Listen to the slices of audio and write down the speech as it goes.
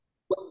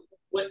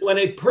when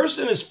a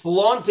person is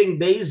flaunting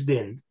Beis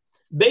Din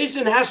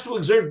has to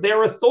exert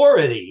their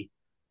authority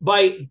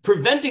by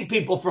preventing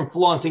people from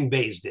flaunting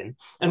Beis Din.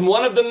 And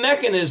one of the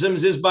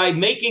mechanisms is by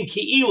making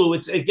ki'ilu.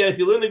 It's, again, if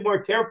you learn it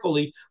more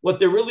carefully, what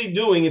they're really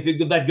doing, if you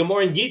go that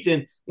Gemara and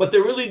Gitin, what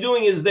they're really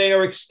doing is they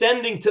are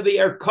extending to the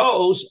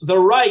Erkos the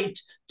right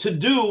to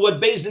do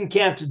what Beis Din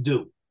can't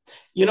do.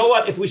 You know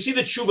what? If we see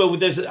the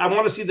tshuva, I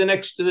want to see the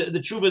next, the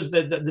tshuva is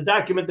the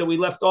document that we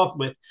left off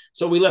with.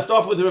 So we left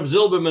off with Rav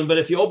Zilberman, but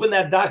if you open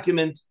that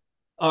document,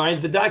 all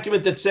right, the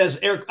document that says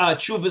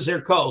tshuva's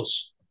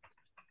Erkos,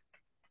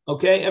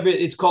 okay,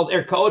 it's called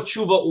Erkaot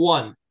Tshuva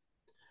 1.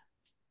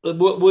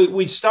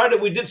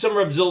 We did some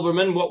Rav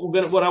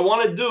Zilberman. What I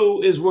want to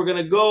do is we're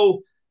going to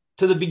go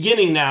to the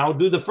beginning now,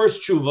 do the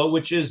first Tshuva,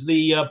 which is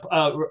the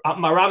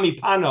Marami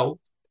Pano,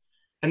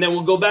 and then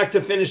we'll go back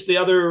to finish the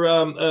other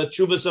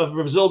Tshuvas of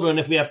Rav Zilberman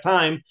if we have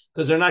time,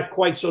 because they're not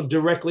quite so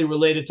directly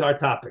related to our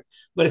topic.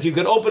 But if you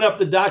could open up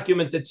the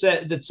document that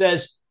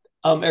says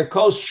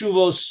Erkos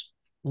Tshuvos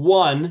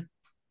 1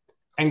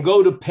 and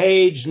go to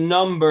page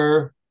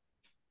number...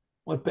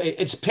 What page?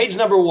 It's page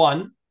number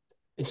 1.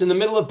 It's in the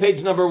middle of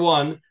page number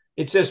 1.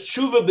 It says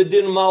Tshuva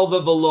B'din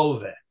Malva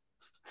V'love.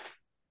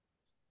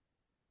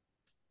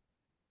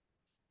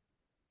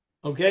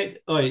 Okay.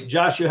 All right,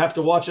 Josh, you have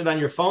to watch it on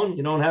your phone.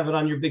 You don't have it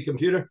on your big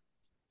computer.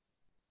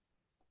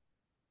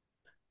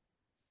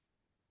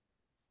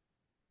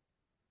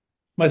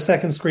 My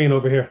second screen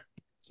over here.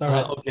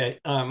 Sorry. Okay.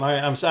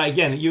 I'm sorry.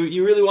 Again,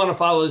 you really want to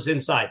follow this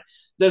inside.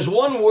 There's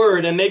one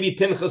word, and maybe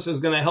Pinchas is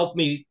going to help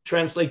me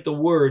translate the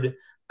word,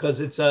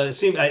 because it's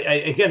it's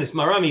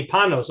Marami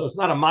Pano, so it's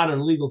not a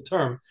modern legal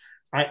term.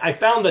 I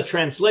found the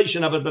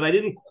translation of it, but I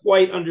didn't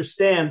quite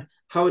understand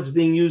how it's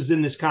being used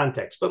in this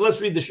context. But let's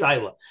read the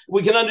Shaila.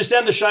 We can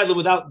understand the Shaila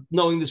without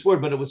knowing this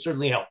word, but it would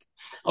certainly help.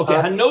 Okay,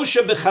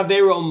 Hanosha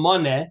b'chavero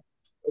moneh.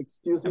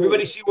 Excuse me.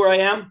 Everybody see where I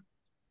am?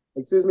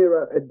 Excuse me,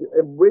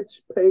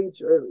 which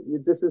page?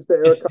 This is the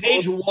Erkot? It's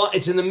page 1.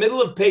 It's in the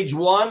middle of page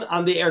 1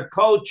 on the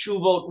Erkot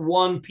Tshuvot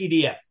 1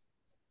 PDF.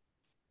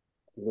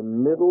 The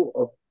middle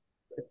of...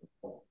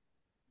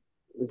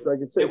 It's like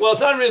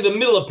it's not really the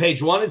middle of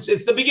page 1.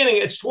 It's the beginning.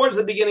 It's towards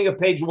the beginning of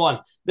page 1.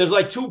 There's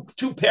like two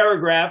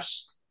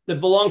paragraphs that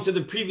belong to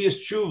the previous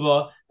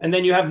tshuva, and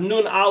then you have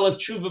Nun Aleph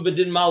Tshuva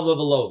B'din Malva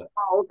V'love.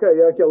 Oh, okay.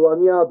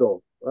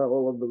 Laniado.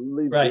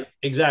 Right.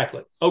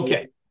 Exactly.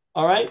 Okay.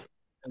 All right.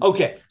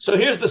 Okay. So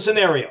here's the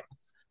scenario.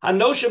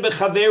 Hanosha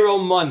b'chavero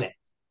moneh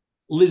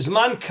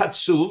lizman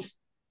katsuv.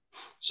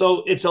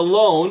 So it's a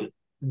loan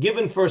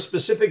given for a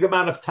specific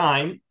amount of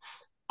time.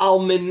 Al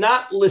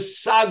menat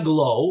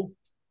lisaglo.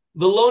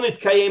 The lonit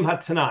kayem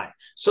hatanai.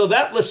 So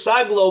that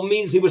lesaglo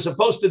means he was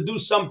supposed to do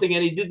something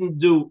and he didn't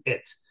do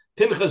it.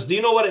 Pinchas, do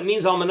you know what it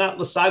means, almanat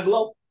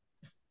lesaglo?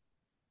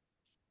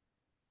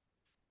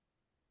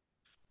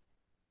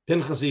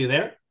 Pinchas, are you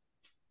there?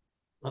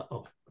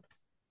 Uh-oh.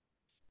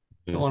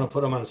 I don't want to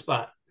put him on the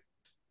spot.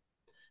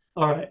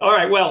 All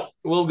right. Well,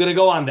 we're going to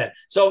go on then.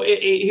 So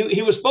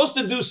he was supposed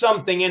to do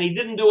something and he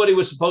didn't do what he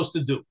was supposed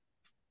to do.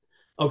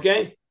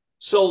 Okay?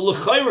 So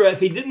l'chayra,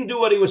 if he didn't do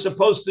what he was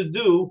supposed to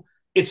do,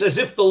 it's as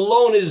if the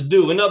loan is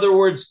due. In other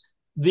words,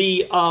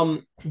 the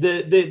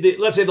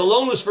let's say the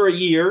loan was for a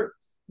year,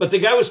 but the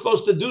guy was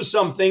supposed to do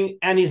something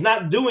and he's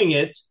not doing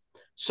it.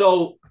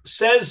 So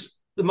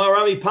says the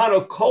Marami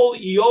Pano, Kol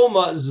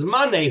Yoma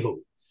Zmanehu.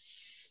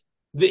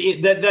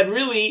 That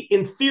really,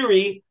 in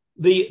theory,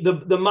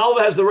 the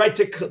Malva has the right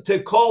to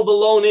call the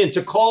loan in,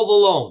 to call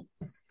the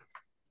loan.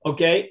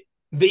 Okay?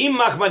 The Im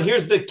Machmat,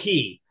 here's the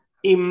key.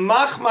 Im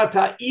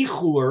Machmat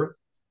Ichur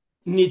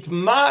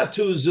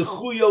Nitmatu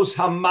zechuyos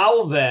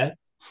hamalve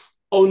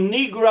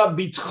onigra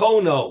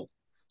bitchono.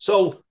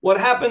 So what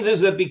happens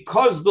is that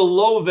because the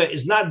lova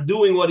is not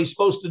doing what he's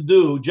supposed to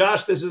do,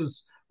 Josh, this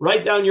is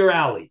right down your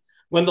alley.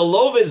 When the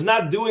lova is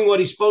not doing what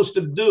he's supposed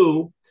to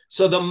do,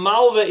 so the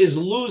malva is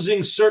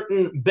losing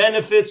certain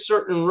benefits,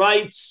 certain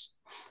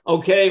rights,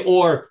 okay,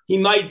 or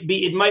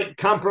it might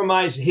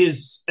compromise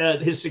his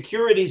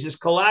securities, his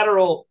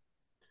collateral,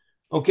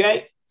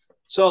 okay.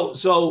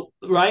 So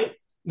right.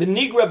 The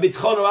nigra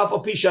bitchono alpha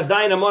pisha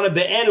dain amona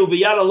be'enu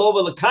v'yada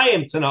lova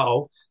l'kayim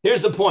tanao.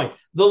 Here's the point: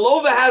 the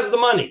lova has the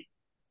money,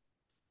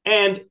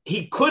 and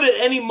he could at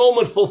any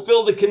moment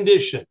fulfill the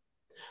condition.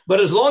 But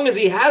as long as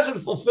he hasn't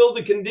fulfilled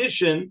the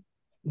condition,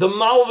 the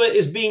malva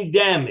is being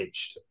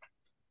damaged.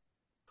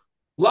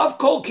 Lav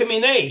kol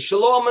kiminei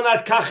shelo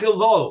amanat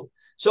kachilvo.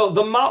 So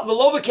the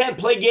lova can't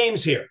play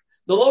games here.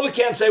 The lova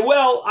can't say,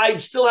 well, I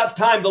still have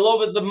time. The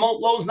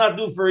loan's not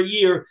due for a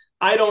year.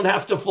 I don't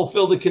have to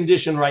fulfill the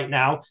condition right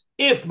now.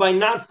 If by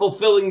not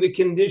fulfilling the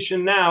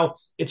condition now,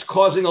 it's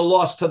causing a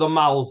loss to the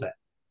malve.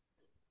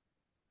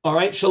 All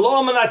right?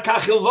 Shalom anat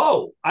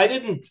kachilvo. I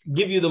didn't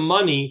give you the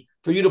money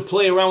for you to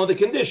play around with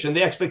the condition.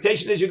 The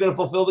expectation is you're going to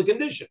fulfill the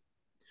condition.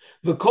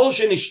 V'kol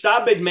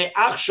shenishtabed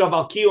me'achshav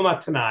al kiyum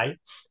atnai,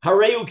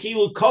 hareu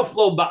kilu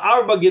koflo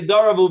ba'arba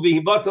gedaravu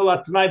v'hibatal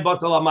atnai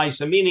batal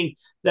ha'maisa, meaning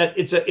that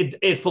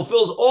it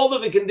fulfills all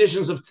of the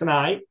conditions of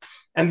Tanai,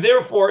 and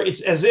therefore it's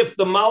as if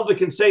the Malva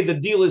can say the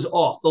deal is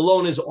off, the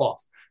loan is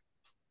off.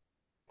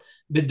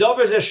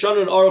 Everybody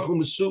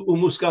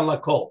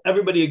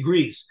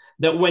agrees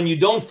that when you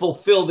don't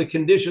fulfill the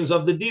conditions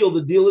of the deal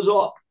is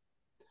off.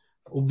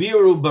 What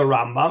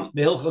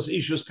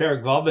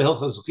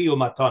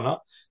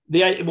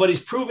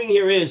he's proving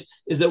here is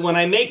that when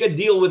I make a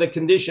deal with a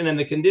condition and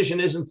the condition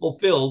isn't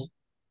fulfilled,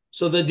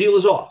 so the deal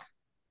is off.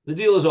 The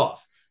deal is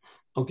off.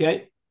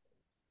 Okay?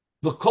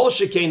 All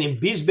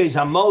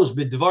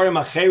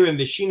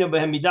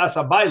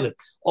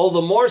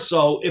the more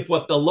so if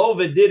what the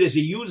lova did is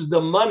he used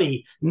the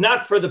money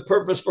not for the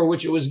purpose for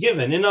which it was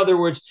given. In other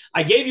words,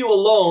 I gave you a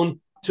loan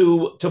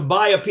to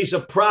buy a piece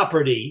of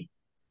property,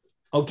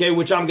 okay,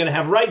 which I'm going to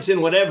have rights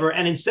in, whatever,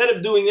 and instead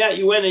of doing that,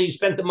 you went and you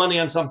spent the money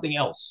on something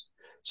else.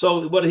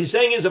 So what he's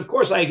saying is, of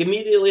course, I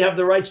immediately have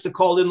the rights to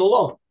call in the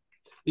loan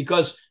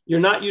because you're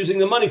not using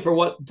the money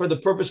for the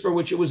purpose for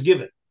which it was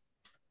given.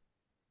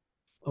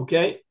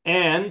 Okay,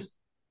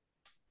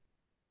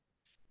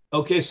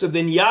 so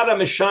then yada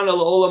meshana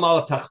l'olam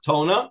al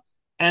tachtona,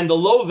 and the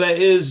lova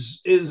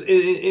is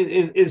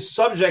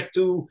subject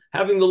to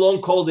having the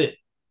loan called in.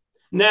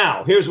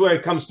 Now, here's where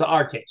it comes to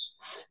our case.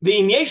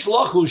 V'im yesh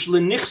lachush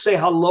l'nichse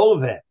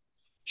halove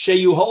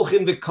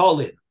sheyuholchin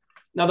v'kolin.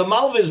 Now the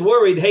malva is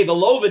worried. Hey, the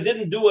lova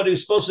didn't do what he was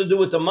supposed to do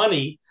with the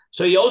money,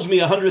 so he owes me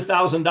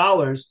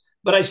 $100,000.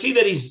 But I see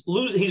that he's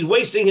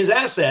wasting his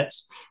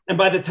assets. And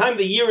by the time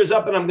the year is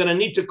up and I'm going to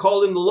need to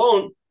call in the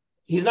loan,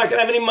 he's not going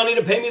to have any money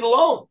to pay me the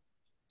loan.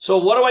 So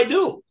what do I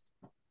do?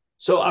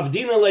 So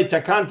avdina le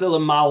takanta le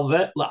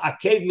malve la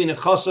akev min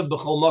chosav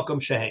b'chol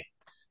makom shehem.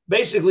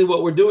 Basically,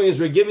 what we're doing is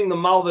we're giving the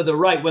malva the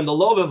right when the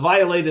lova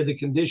violated the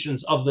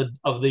conditions of the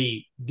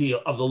deal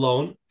of the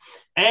loan,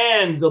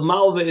 and the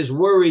malva is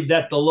worried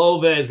that the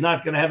lova is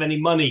not going to have any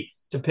money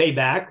to pay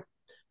back.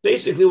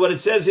 Basically, what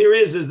it says here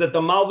is that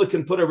the malva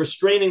can put a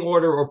restraining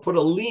order or put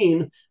a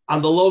lien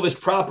on the lova's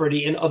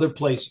property in other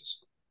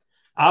places.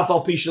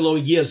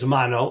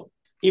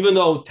 Even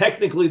though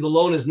technically the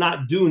loan is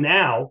not due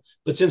now,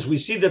 but since we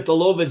see that the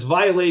lova is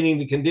violating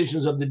the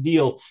conditions of the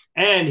deal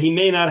and he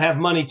may not have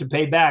money to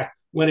pay back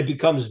when it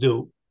becomes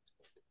due.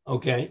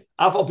 Okay.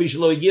 That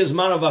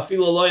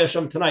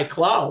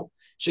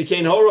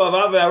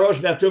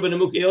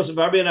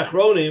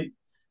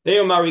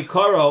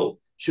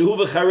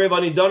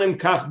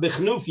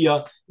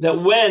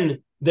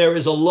when there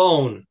is a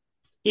loan,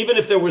 even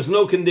if there was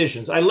no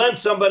conditions, I lent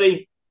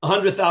somebody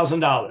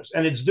 $100,000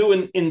 and it's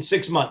due in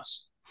 6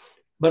 months.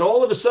 But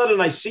all of a sudden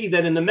I see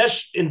that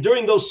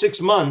during those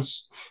 6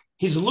 months,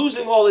 he's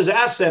losing all his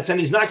assets and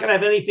he's not going to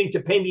have anything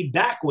to pay me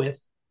back with.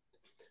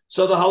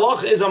 So the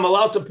halacha is I'm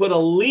allowed to put a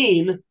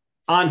lien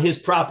on his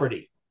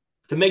property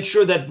to make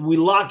sure that we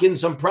lock in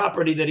some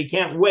property that he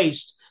can't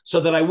waste so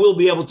that I will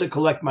be able to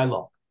collect my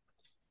loan.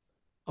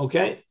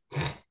 Okay?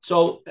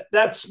 So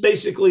that's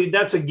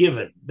a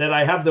given, that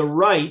I have the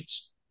right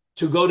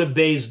to go to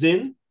Beis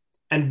Din,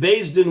 and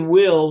Beis Din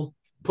will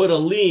put a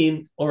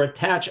lien or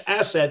attach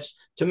assets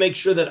to make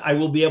sure that I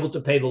will be able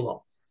to pay the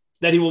loan,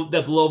 that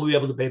the loan will be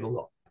able to pay the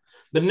loan.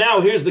 But now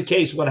here's the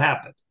case, what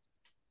happened.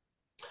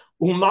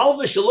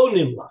 Umalva shelo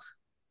nimlach.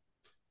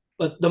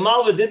 But the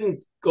malva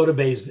didn't go to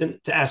Beis Din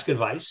to ask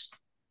advice.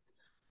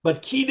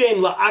 But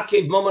kidem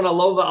la'akev moman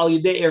alova al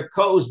yidei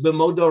erkos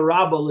b'modo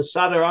rabba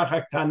l'sader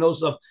achak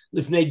tanosov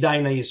lifnei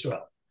daina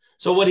Yisrael.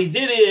 So what he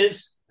did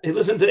is, he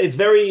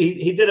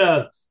did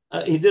a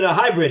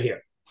hybrid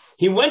here.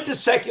 He went to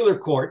secular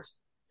court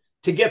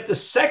to get the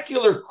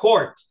secular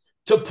court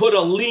to put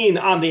a lien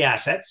on the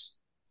assets.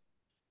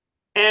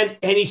 And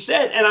he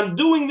said, and I'm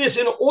doing this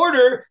in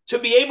order to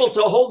be able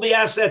to hold the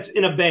assets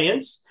in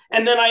abeyance.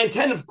 And then I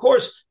intend, of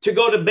course, to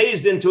go to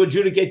Beis Din to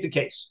adjudicate the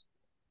case.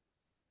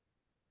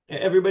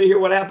 Everybody hear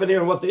what happened here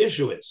and what the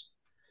issue is.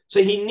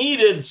 So he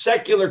needed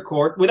secular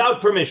court without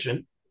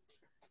permission,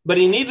 but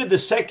he needed the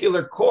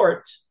secular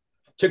court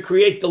to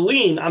create the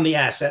lien on the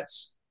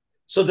assets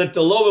so that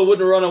the lova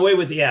wouldn't run away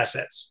with the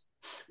assets.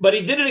 But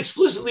he did it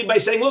explicitly by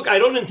saying, look, I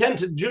don't intend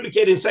to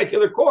adjudicate in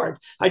secular court.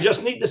 I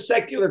just need the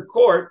secular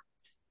court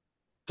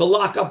to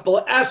lock up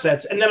the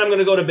assets, and then I'm going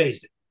to go to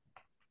Beis Din.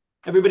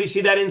 Everybody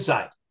see that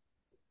inside?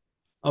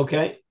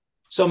 Okay?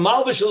 So he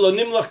made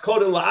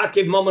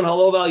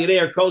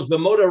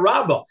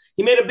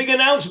a big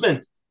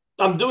announcement.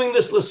 I'm doing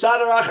this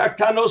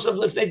Yisrael.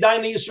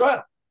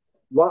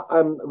 Well,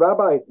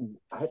 Rabbi,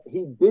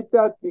 he did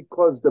that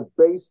because the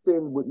Beit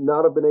Din would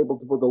not have been able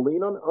to put a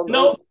lien on.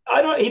 No,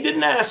 I don't. He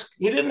didn't ask.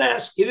 He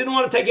didn't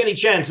want to take any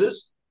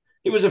chances.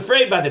 He was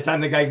afraid by the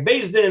time the guy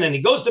Beis Din and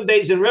he goes to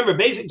Beis Din. Remember,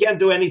 Beis Din can't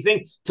do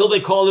anything till they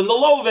call in the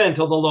lova,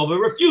 until the lova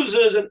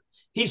refuses. And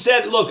he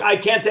said, "Look, I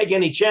can't take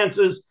any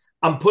chances.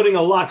 I'm putting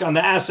a lock on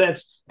the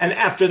assets, and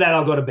after that,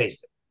 I'll go to Beis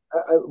Din."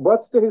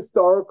 What's the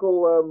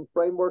historical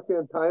framework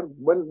and time?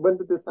 When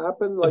did this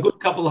happen? Like a good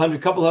couple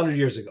hundred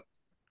years ago.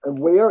 And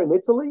where, in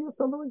Italy or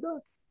something like that?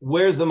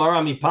 Where's the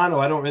Marami Pano?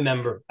 I don't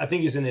remember. I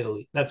think he's in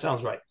Italy. That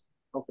sounds right.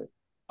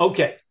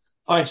 Okay.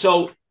 All right.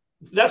 So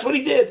that's what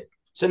he did.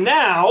 So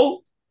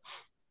now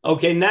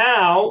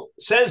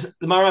says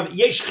the Marami,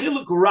 Yesh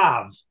chiluk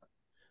rav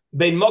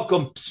bein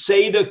mokom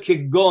pseida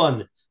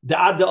kigon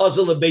Meaning,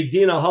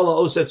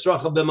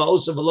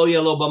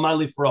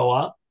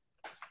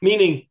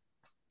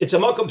 it's a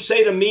makom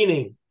pseida,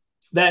 meaning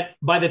that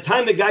by the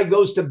time the guy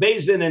goes to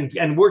Beit Din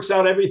and works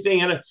out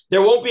everything, and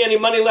there won't be any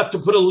money left to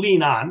put a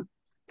lien on.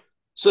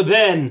 So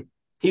then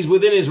he's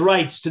within his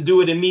rights to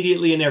do it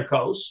immediately in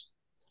Erkos.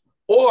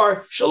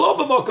 Or Shalom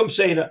b'makom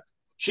pseida,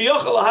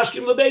 sheyochel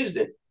lahashkim leBeit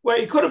Din, where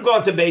he could have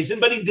gone to Beit Din,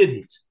 but he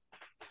didn't.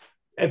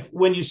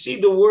 When you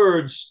see the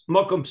words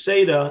makom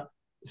pseida,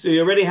 so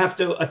you already have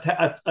to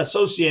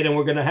associate, and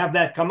we're going to have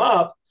that come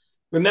up.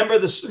 Remember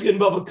the sugin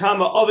bava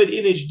kama ovid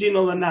inish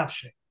dino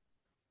lenafshe.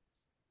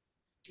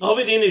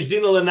 Ovid inish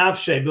dino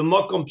lenafshe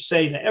b'makom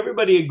pseida.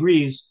 Everybody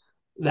agrees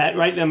that,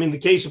 right? I mean, the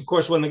case, of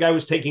course, when the guy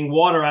was taking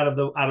water out of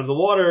the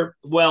water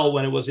well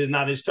when it was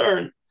not his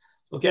turn.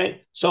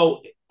 Okay,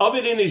 so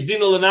ovid inish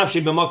dino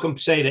lenafshe b'makom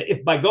pseida.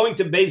 If by going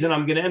to Beit Din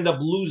I'm going to end up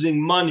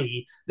losing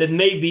money that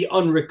may be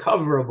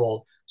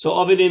unrecoverable, so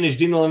ovid inish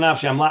dino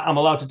lenafshe, I'm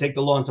allowed to take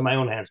the law into my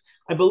own hands.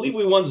 I believe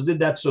we once did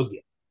that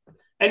sugya.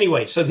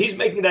 Anyway, so he's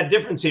making that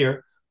difference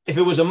here. If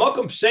it was a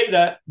makom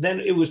pseida, then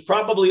it was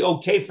probably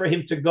okay for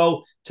him to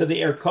go to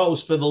the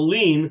Erkos for the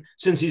lien,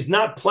 since he's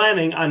not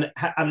planning on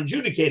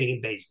adjudicating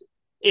in Beit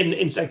Din,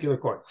 in secular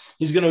court.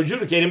 He's going to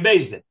adjudicate in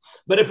Beit Din.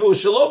 But if it was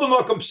shalom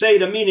b'makom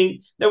pseida,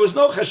 meaning there was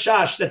no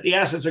chashash that the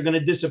assets are going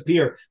to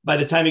disappear by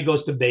the time he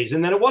goes to Beit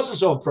Din, then it wasn't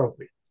so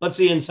appropriate. Let's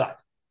see inside.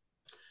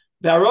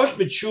 V'arosh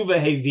b'tshuva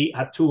hevi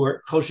hatur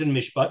choshen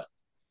mishpat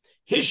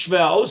hishve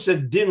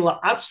ha'osed din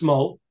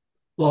la'atzmo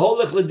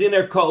l'holech l'din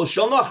erkos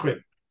shel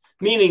nachrim.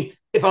 Meaning,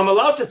 if I'm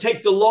allowed to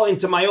take the law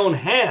into my own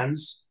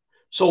hands,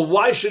 so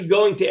why should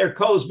going to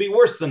Erkos be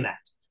worse than that?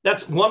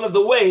 That's one of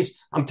the ways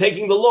I'm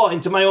taking the law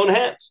into my own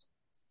hands.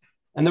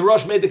 And the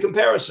Rosh made the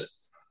comparison.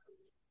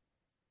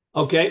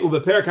 Okay,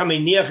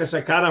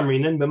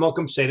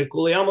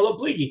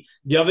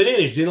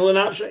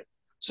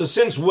 so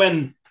since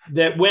when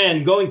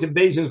going to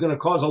Beit Din is going to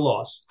cause a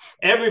loss,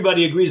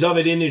 everybody agrees of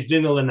it inish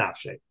din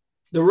l'nafshe.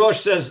 The Rosh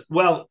says,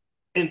 well,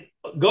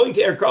 going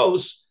to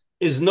Erkos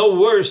is no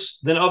worse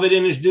than Ovid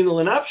Inish Din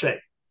L'Nafshe.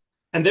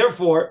 And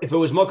therefore, if it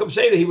was Mokum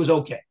Seder, he was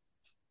okay.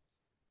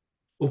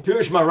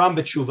 Upirish Maram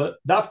B'tshuva,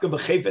 Dafka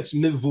B'chefetz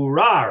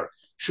Mivurar,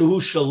 Shuhu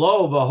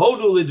Shalo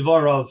V'hodu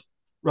Lidvarov,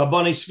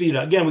 Rabbani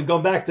Svira. Again, we go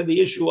back to the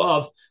issue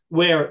of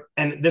where,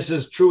 and this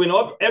is true in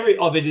every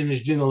Ovid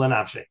Inish Din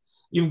L'Nafshe,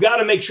 you've got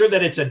to make sure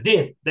that it's a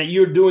din, that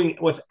you're doing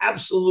what's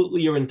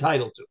absolutely you're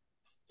entitled to.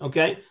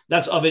 Okay?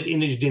 That's Ovid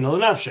Inish Din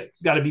L'Nafshe.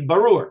 It's got to be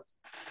Barur.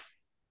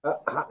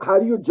 How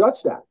do you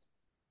judge that?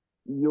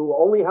 You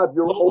only have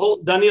your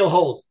hold, Daniel,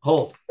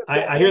 hold.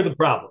 I hear the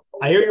problem.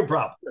 I hear your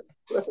problem.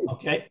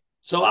 Okay.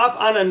 So af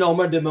ana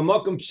nomer de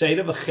memokum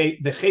pseida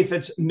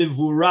v'chefetz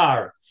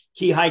mivurar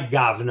ki hai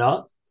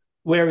gavna,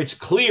 where it's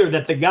clear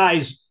that the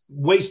guy's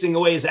wasting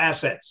away his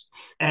assets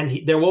and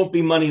there won't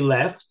be money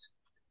left.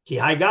 Ki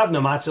hai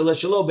gavna matzel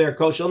shelo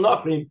be'erko shel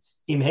nachrim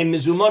im hem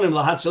mizumonim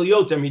lahatzel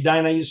yoter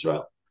midayna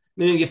Yisrael.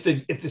 Meaning, if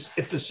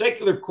the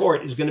secular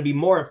court is going to be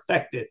more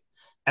effective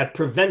at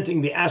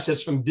preventing the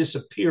assets from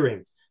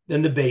disappearing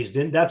than the Beit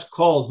Din, that's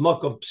called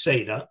makom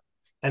pseida,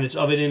 and it's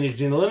ovid inish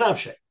din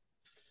l'nafshe.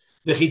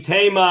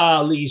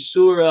 V'chitema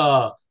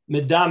li'isura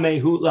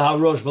medamehu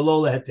laharosh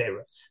v'lo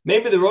lehetera.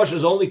 Maybe the Rosh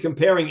is only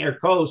comparing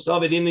Erkos to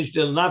ovid inish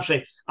din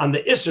l'nafshe on the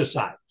Isser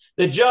side.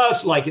 That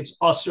just like it's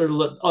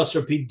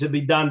usr to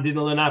be done din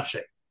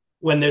l'nafshe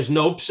when there's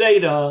no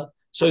pseida,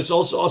 so it's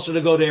also usr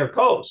to go to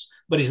Erkos.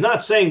 But he's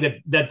not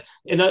saying that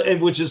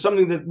which is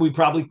something that we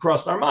probably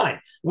crossed our mind.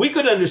 We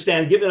could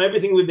understand, given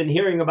everything we've been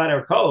hearing about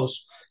Erkos,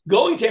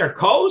 going to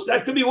Erkos,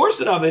 that could be worse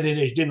than Ovid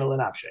Inish Din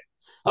L'Nafshe.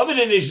 Ovid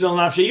Inish Din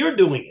L'Nafshe, you're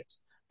doing it.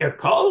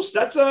 Erkos,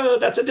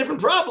 that's a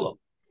different problem.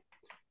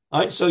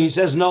 All right, so he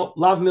says, no,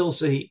 Lav Mil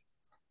Sahi.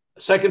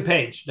 Second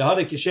page. In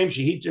other words,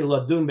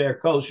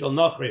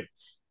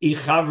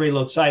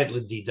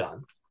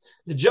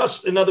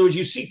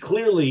 you see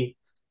clearly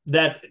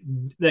that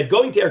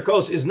going to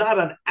Erkos is not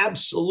an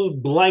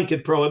absolute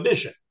blanket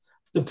prohibition.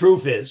 The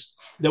proof is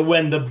that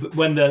when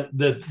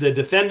the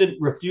defendant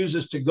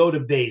refuses to go to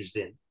Beit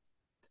Din,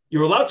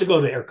 you're allowed to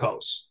go to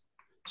Erkos.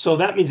 So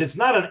that means it's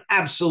not an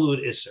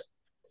absolute isser.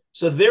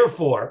 So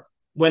therefore,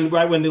 when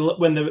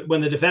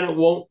the defendant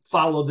won't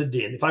follow the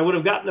din, if I would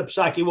have gotten a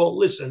psak, he won't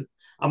listen,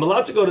 I'm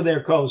allowed to go to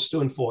their Erkos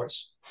to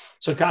enforce.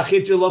 So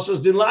kachit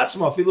losos din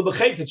la'atzma afilu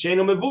b'chefet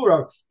she'eno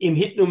mevurar im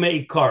hitnu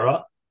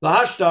me'ikara.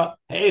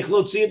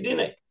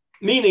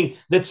 Meaning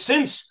that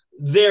since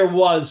there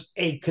was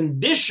a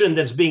condition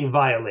that's being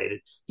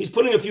violated, he's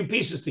putting a few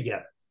pieces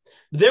together.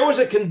 There was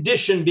a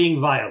condition being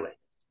violated.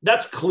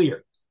 That's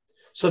clear.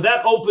 So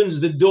that opens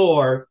the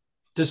door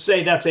to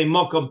say that's a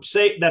mokum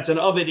pseida, that's an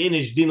ovid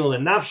inish dinul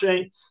and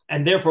nafshe,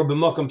 and therefore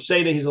b'mokum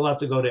pseida he's allowed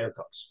to go to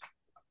Erkos.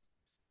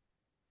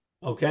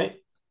 Okay.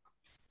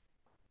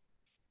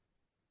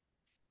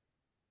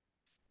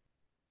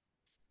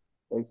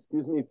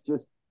 Excuse me,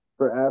 just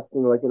for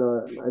asking,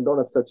 I don't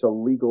have such a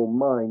legal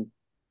mind.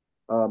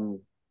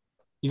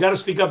 You got to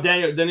speak up,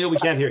 Daniel. Daniel, we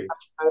can't hear you.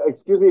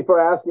 Excuse me for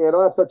asking, I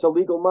don't have such a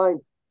legal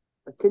mind.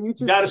 Can you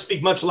just... You got to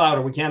speak much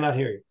louder. We cannot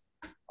hear you.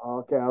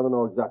 Okay, I don't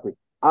know exactly.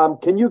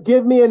 Can you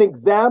give me an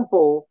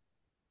example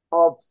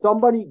of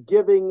somebody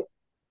giving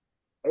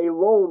a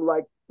loan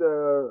like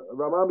the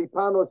Ramami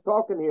Pano is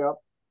talking here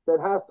that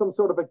has some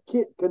sort of a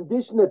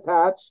condition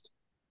attached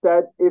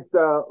that if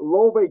the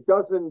Love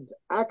doesn't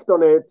act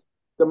on it,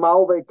 the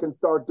Malve can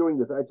start doing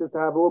this? I just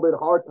have a little bit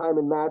hard time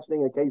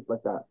imagining a case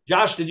like that.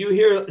 Josh, did you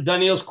hear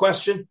Daniel's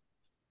question?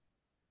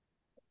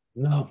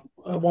 No.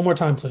 One more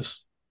time,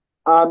 please.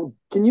 Can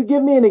you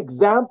give me an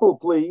example,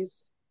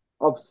 please,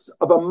 of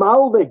a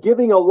Malve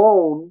giving a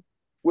loan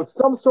with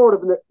some sort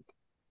of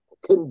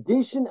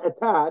condition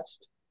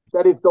attached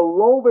that if the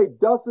Love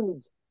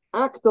doesn't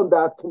act on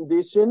that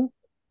condition,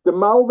 the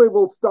Malve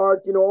will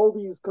start, all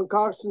these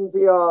concoctions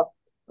here,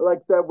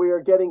 like that we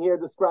are getting here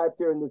described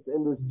here in this.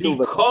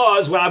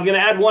 Because, well, I'm going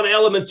to add one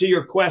element to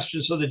your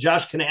question so that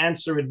Josh can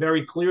answer it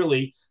very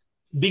clearly.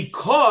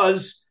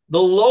 Because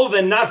the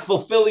Loven not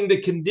fulfilling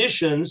the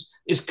conditions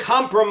is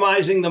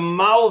compromising the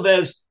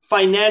Malve's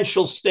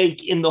financial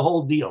stake in the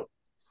whole deal.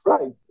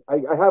 Right. I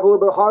have a little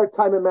bit of hard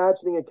time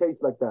imagining a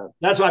case like that.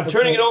 That's why I'm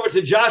turning it over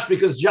to Josh,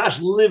 because Josh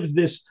lived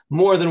this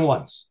more than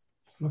once.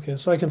 Okay,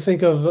 so I can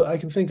think of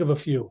a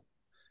few.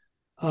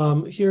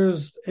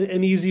 Here's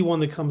an easy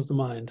one that comes to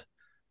mind.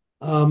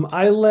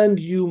 I lend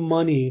you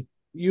money.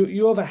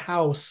 You have a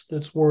house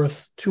that's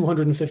worth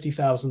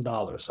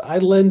 $250,000. I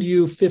lend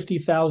you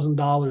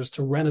 $50,000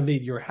 to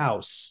renovate your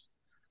house.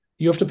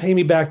 You have to pay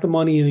me back the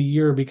money in a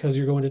year because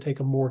you're going to take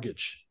a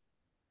mortgage.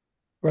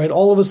 Right?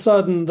 All of a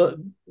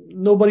sudden,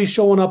 nobody's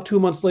showing up 2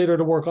 months later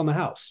to work on the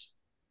house.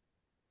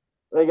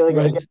 Right?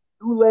 You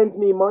lend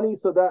me money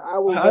so that I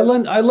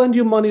will. I lend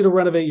you money to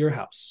renovate your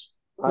house.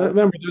 Right.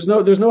 Remember, there's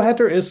no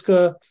heter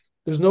iska.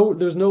 There's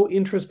no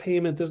interest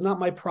payment. There's not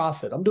my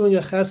profit. I'm doing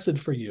a chesed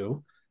for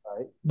you,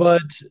 right.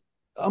 But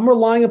I'm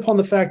relying upon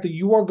the fact that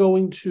you are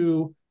going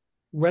to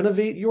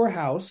renovate your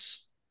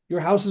house. Your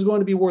house is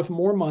going to be worth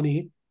more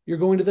money. You're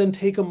going to then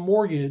take a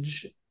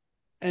mortgage,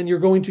 and you're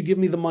going to give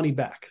me the money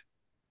back.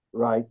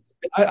 Right.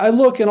 I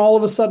look, and all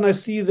of a sudden I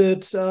see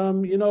that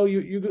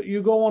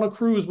you go on a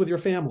cruise with your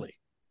family.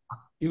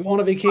 You go on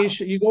a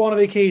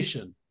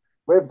vacation.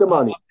 With the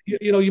money.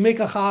 You make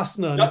a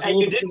chasna. And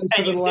you didn't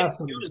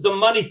use the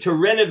money to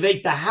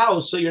renovate the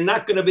house, so you're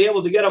not going to be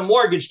able to get a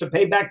mortgage to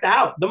pay back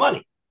the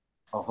money.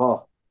 Uh-huh.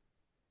 All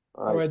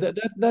right,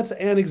 that's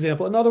an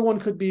example. Another one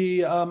could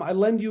be, I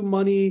lend you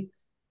money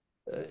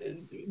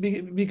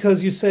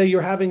because you say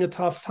you're having a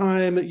tough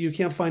time, you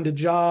can't find a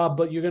job,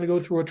 but you're going to go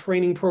through a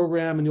training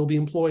program and you'll be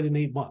employed in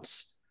 8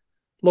 months.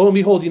 Lo and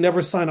behold, you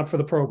never sign up for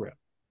the program.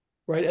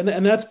 Right.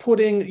 And that's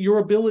putting your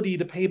ability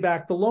to pay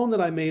back the loan that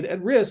I made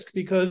at risk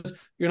because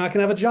you're not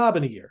going to have a job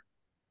in a year.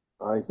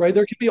 Right.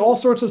 There can be all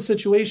sorts of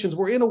situations.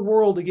 We're in a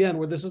world, again,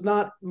 where this is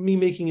not me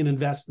making an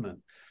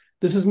investment.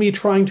 This is me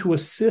trying to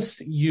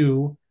assist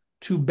you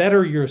to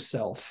better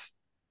yourself.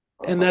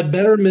 Uh-huh. And that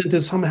betterment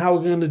is somehow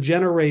going to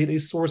generate a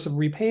source of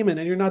repayment,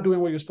 and you're not doing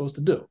what you're supposed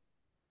to do.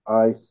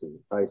 I see.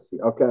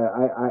 Okay.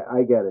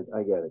 I get it.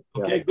 Yeah.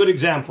 Okay. Good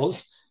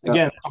examples.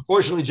 Again,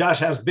 unfortunately, Josh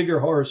has bigger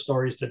horror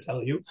stories to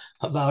tell you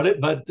about it,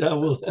 but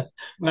we'll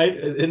right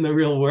in the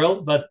real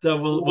world. But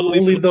we'll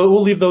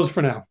leave those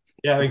for now.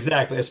 Yeah,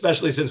 exactly.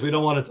 Especially since we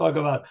don't want to talk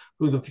about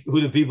who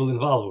the people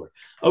involved were.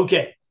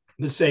 Okay,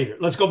 the Seder.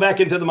 Let's go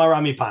back into the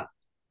Marami Pan.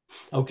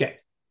 Okay,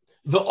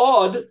 the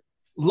odd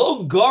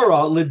lo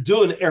gara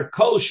ledun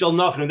erkol shel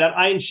nachrim. That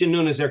ayin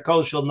shinun is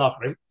erkol shel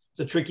nachrim. It's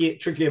a tricky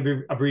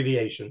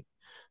abbreviation.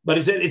 But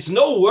it's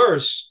no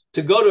worse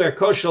to go to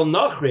Erkol Shel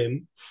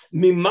Nachrim,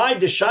 Mimai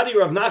Deshadi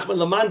Rav Nachman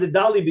Laman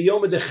Dedali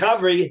Biyoma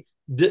Dechavri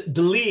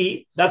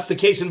Deli. That's the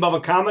case in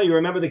Bava Kama. You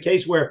remember the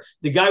case where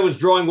the guy was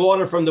drawing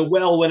water from the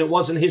well when it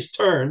wasn't his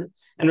turn,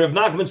 and Rav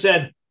Nachman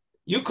said,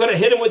 you should have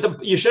hit him with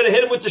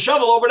the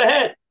shovel over the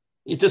head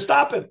to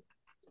stop him.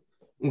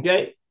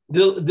 Okay?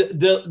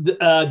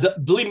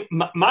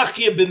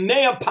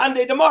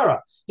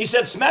 He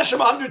said, smash him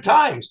 100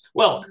 times.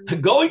 Well,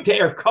 going to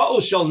Erkol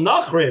Shel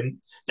Nachrim,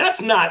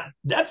 that's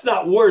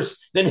not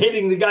worse than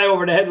hitting the guy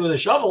over the head with a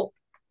shovel.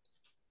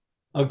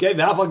 Okay,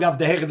 wow.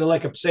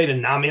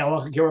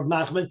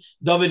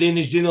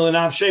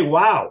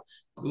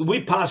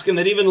 We paskin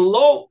that even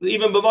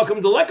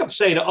b'makom delekap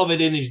seda ovid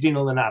inish dina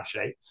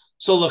lenafshe.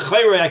 So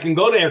l'chayre I can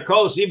go to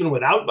Erkos even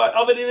without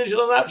ovid inish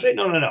lenafshe.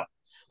 No.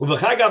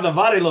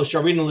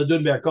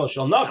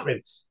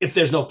 If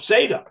there's no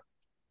pseda,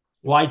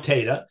 why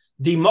teda?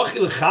 Di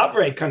machil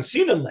chavre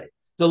kansinanle.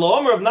 The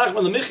lomer of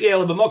Nachman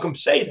lemichiel b'makom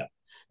pseda.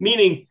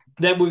 Meaning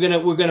that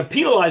we're gonna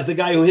penalize the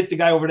guy who hit the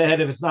guy over the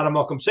head if it's not a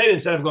mokum seder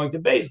instead of going to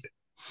Beit.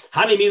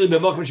 Hani mili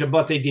b'mokum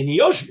shabbatei din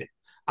yoshvin.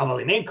 Aval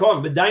inein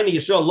korach b'dayni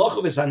yisrael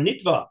lochav es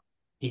hanitva.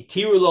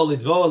 Hitiru lo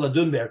lidvo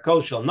ladun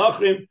be'erkol shel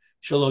nachrim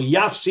shelo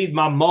yafsid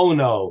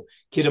mamono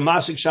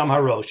kidamasik sham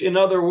harosh. In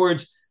other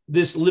words,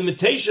 this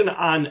limitation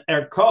on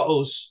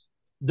erkos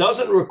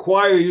doesn't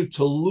require you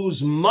to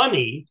lose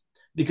money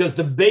because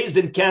the Beis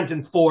Din can't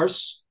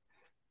enforce,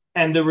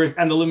 and the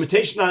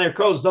limitation on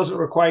erkos doesn't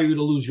require you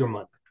to lose your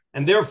money.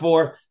 And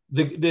therefore,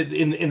 in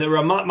the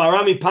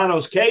Marami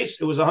Pano's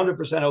case, it was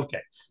 100%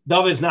 okay.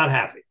 David's not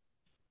happy.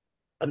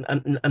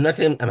 I'm not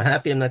saying I'm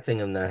happy. I'm not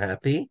saying I'm not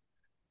happy.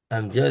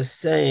 I'm just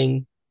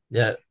saying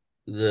that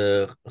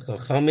the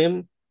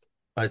Chachamim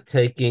are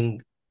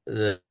taking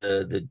the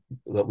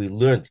what we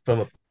learned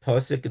from a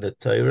pasuk in the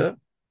Torah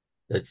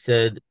that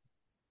said,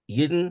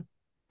 "Yidden,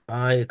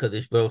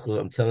 Kadosh Baruch Hu,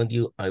 I'm telling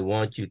you, I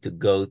want you to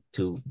go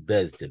to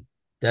Bezdin."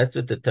 That's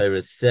what the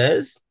Torah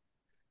says,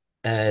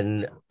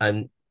 and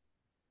I'm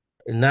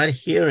not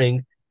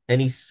hearing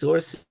any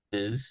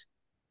sources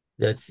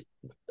that's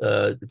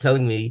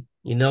telling me,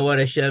 you know what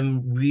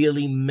Hashem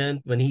really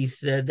meant when He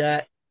said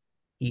that.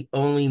 He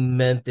only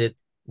meant it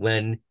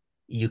when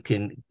you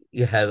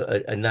have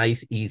a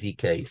nice, easy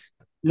case.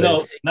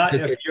 No, not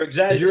if you're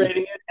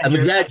exaggerating it. I'm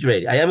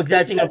exaggerating. I am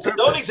exaggerating on purpose.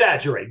 Don't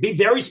exaggerate. Be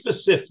very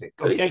specific.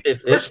 Okay. Very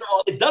specific. First of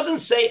all, it doesn't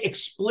say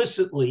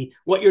explicitly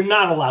what you're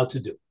not allowed to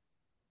do.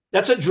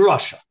 That's a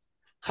drasha.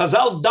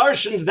 Chazal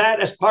darshaned that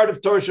as part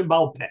of Torah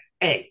Sheba'al Peh.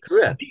 A.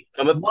 Correct.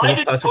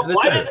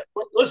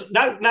 Listen,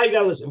 now you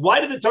got to listen.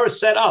 Why did the Torah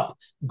set up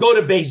go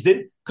to Beit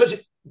Din?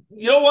 Because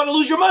you don't want to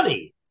lose your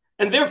money.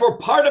 And therefore,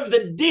 part of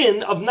the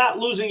din of not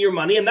losing your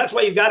money, and that's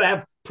why you've got to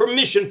have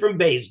permission from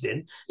Beit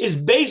Din, is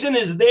Beit Din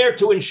is there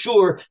to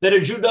ensure that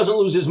a Jew doesn't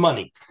lose his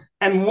money.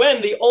 And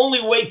when the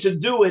only way to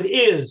do it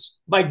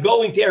is by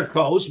going to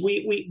Erkos,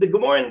 the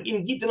Gemara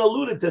in Gittin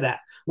alluded to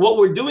that. What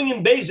we're doing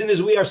in Beit Din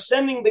is we are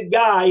sending the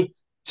guy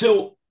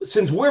to,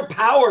 since we're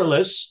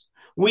powerless,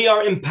 we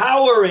are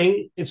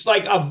empowering, it's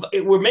like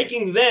we're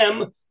making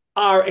them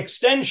our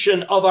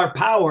extension of our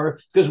power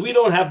because we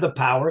don't have the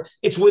power.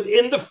 It's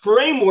within the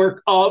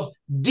framework of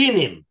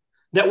dinim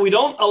that we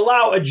don't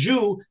allow a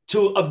Jew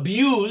to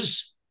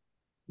abuse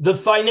the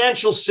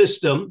financial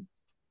system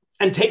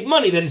and take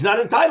money that he's not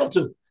entitled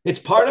to. It's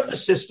part of the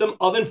system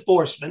of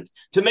enforcement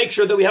to make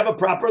sure that we have a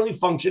properly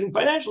functioning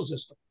financial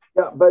system.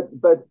 Yeah, but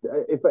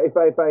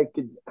if I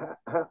could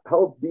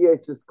help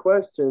DH's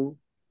question,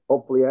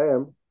 hopefully I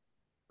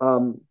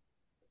am.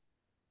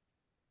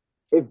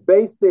 If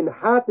Beit Din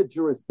had the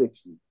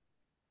jurisdiction,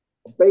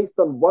 based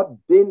on what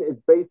din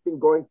is Beit Din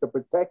going to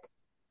protect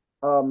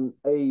a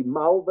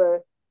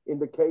malve in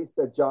the case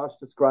that Josh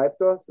described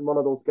to us in one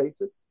of those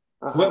cases?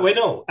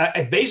 No.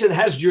 Beit Din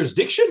has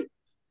jurisdiction?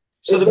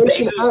 So the Beit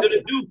Din is going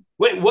to do...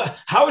 what?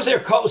 How is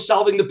their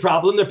solving the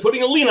problem? They're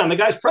putting a lien on the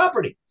guy's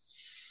property.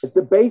 If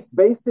the Beit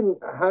Din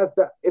has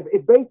that,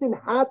 if Beit Din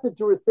had the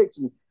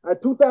jurisdiction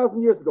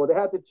 2,000 years ago, they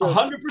had the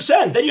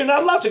 100%. Then you're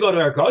not allowed to go to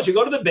our cause. You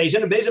go to the Beit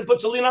Din, and Beit Din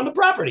puts a lien on the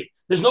property.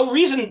 There's no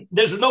reason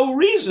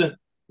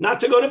not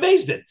to go to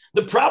Beit Din.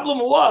 The problem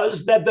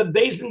was that the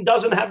Beit Din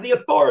doesn't have the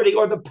authority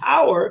or the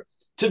power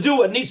to do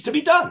what needs to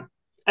be done,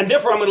 and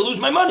therefore I'm going to lose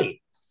my money.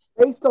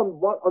 Based on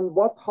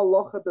what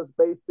halacha does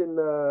Beit Din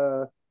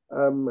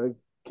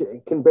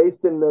can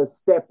Beit Din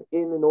step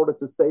in order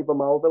to save a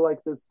malva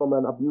like this from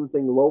an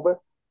abusing lover?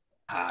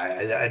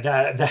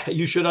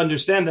 You should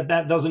understand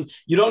that doesn't.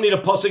 You don't need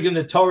a pasuk in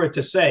the Torah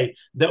to say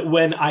that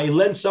when I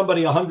lend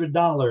somebody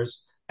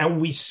 $100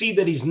 and we see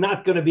that he's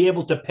not going to be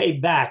able to pay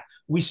back,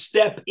 we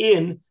step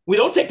in. We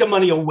don't take the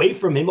money away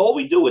from him. All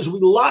we do is we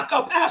lock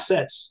up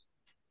assets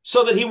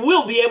so that he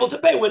will be able to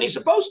pay when he's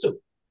supposed to.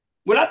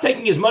 We're not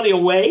taking his money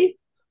away,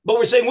 but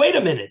we're saying, wait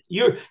a minute.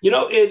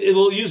 It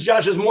will use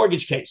Josh's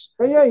mortgage case.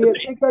 Yeah.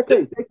 Take that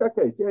case.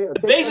 Yeah.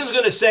 The Beit Din is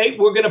going to say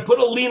we're going to put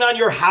a lien on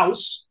your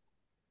house.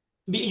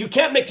 You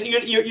can't make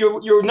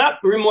you're not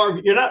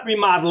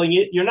remodeling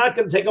it. You're not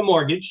going to take a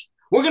mortgage.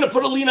 We're going to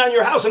put a lien on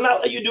your house and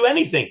not let you do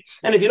anything.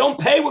 And if you don't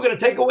pay, we're going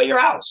to take away your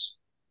house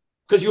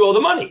because you owe the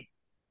money.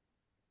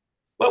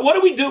 But what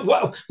do we do?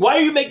 Why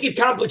are you making it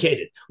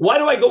complicated? Why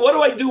do I go? What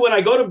do I do when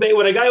I go to Beit?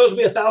 When a guy owes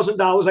me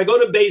 $1,000, I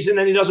go to Beit Din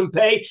and he doesn't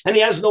pay, and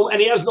he has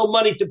no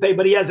money to pay,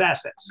 but he has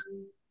assets.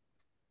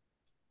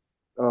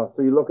 Oh,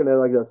 so you're looking at it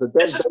like that. So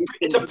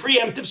it's a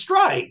preemptive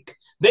strike.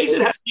 Beit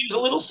Din has to use a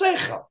little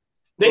seichel.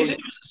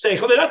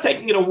 They're not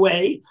taking it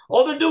away.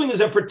 All they're doing is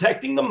they're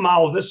protecting the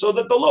malva so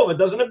that the lover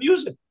doesn't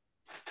abuse it.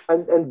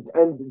 And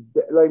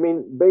I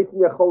mean, Beit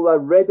Din yachol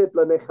reddit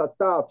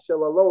lenechasav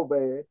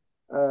shelalove,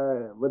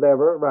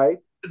 whatever, right?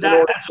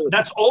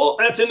 That's all.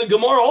 That's in the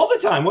Gemara all the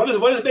time. What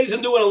does Beit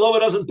Din do when a lover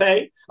doesn't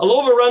pay? A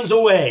lover runs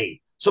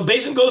away, so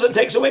Beit Din goes and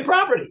takes away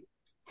property.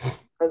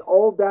 And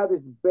all that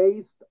is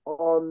based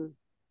on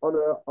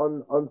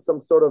some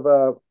sort of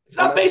a... It's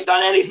not based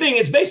on anything.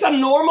 It's based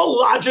on normal,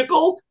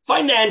 logical,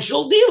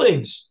 financial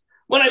dealings.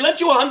 When I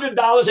lent you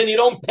 $100 and you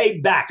don't pay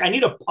back, I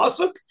need a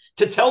pasuk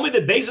to tell me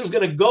that Beit Din's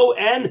going to go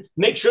and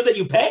make sure that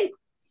you pay?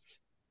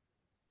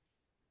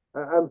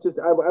 I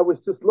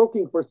was just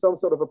looking for some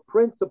sort of a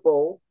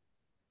principle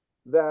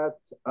that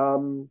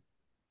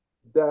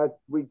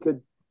we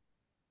could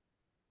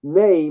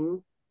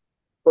name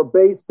for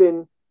Beit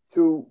Din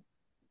to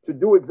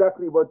do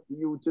exactly what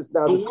you just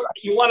now described.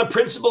 You want a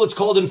principle? It's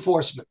called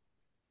enforcement.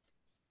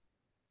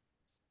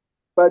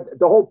 But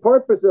the whole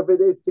purpose of it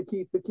is to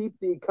keep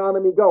the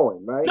economy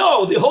going, right?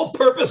 No, the whole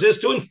purpose is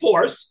to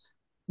enforce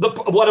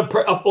what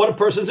a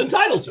person's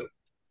entitled to.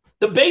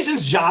 The Beit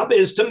Din's job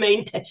is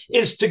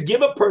to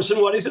give a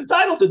person what he's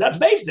entitled to. That's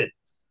Beit Din.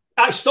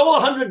 I stole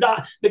 $100.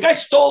 The guy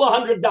stole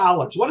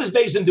 $100. What does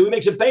Beit Din do? He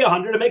makes him pay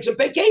 $100 and makes him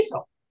pay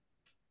kefil.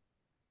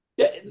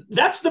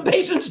 That's the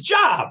Basin's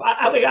job.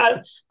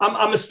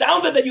 I'm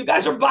astounded that you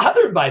guys are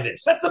bothered by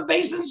this. That's the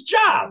Basin's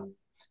job.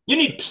 You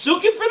need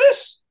psukim for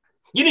this?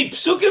 You need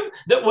psukim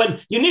that when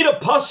you need a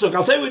pasuk,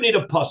 I'll tell you what you need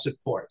a pasuk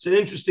for. It's an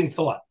interesting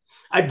thought.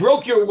 I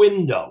broke your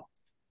window.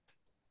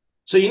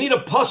 So you need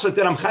a pasuk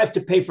that I'm chayv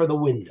to pay for the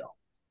window.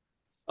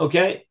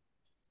 Okay?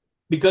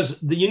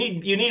 Because you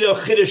need a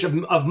chiddush of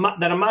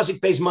that a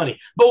mazik pays money.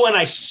 But when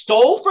I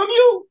stole from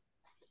you,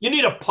 you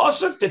need a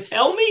pasuk to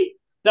tell me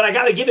that I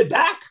got to give it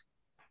back?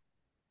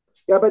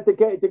 Yeah, but the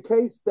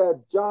case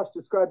that Josh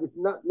described is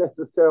not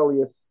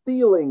necessarily a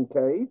stealing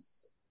case.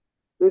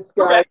 This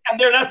guy, correct, and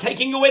they're not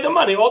taking away the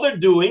money. All they're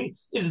doing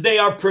is they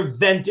are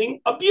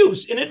preventing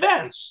abuse in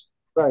advance.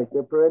 Right.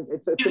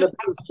 It's an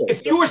abuse case.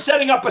 If you were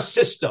setting up a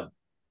system,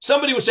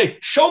 somebody would say,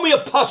 "Show me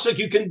a pasuk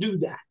you can do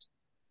that."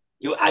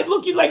 I'd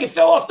look at you like it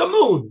fell off the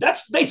moon.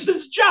 That's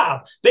Basin's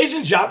job.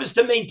 Basin's job is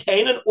to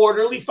maintain an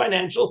orderly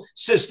financial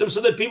system so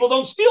that people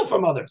don't steal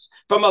from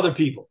other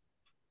people.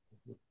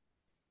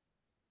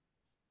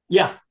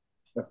 Yeah.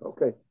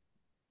 Okay.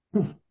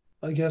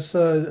 I guess,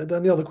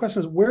 Danielle, the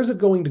question is, where's it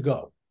going to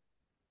go?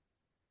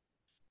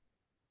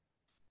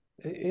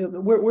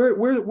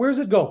 Where's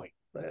it going?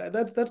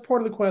 That's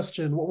part of the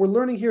question. What we're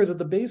learning here is that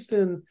the Beit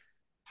Din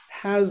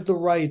has the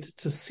right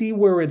to see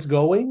where it's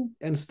going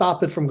and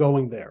stop it from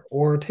going there,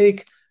 or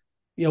put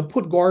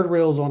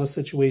guardrails on a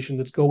situation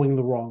that's going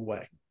the wrong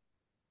way.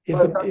 It's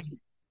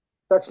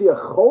actually a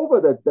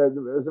chova that,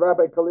 as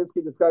Rabbi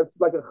Karlinsky describes, it's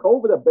like a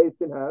chova that Beit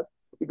Din has,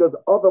 because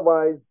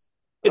otherwise...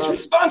 It's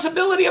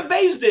responsibility of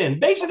Beit Din.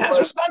 Beit Din has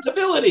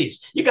responsibilities.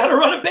 You got to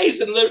run a Beit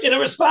Din in a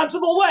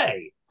responsible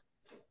way.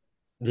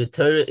 The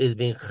Torah is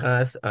being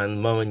chas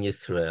on Mammon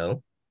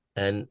Yisrael,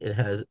 and it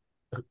has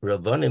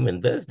Rabbanim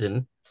and Beit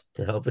Din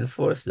to help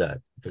enforce that.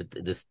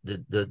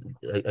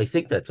 I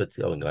think that's what's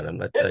going on. I'm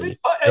not telling you.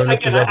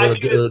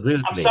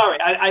 I'm sorry.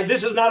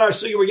 This is not our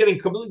sugi. We're getting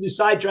completely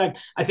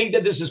sidetracked. I think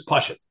that this is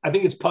pashut. I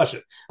think it's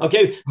pashut.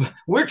 Okay,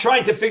 we're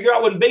trying to figure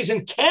out when Beit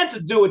Din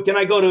can't do it. Can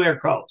I go to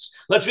Erkos?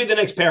 Let's read the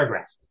next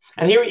paragraph.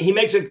 And here he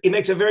makes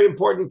a very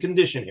important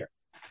condition here.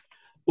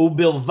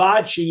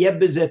 Ubilvad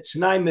sheyebizet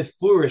tnai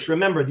mefurish.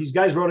 Remember, these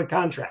guys wrote a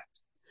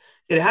contract.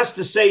 It has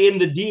to say in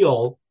the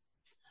deal,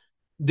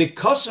 the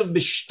kosav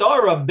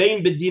b'shtara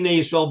bein bedinei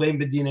Yisrael bein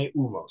bedinei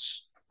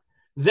umos.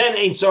 Then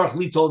ein tzarich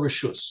litol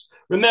reshus.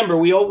 Remember,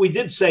 we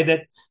did say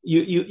that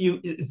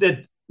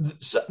that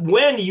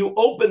when you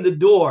open the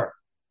door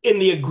in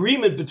the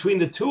agreement between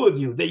the two of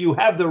you, that you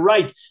have the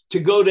right to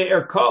go to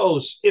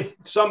Erkos if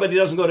somebody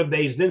doesn't go to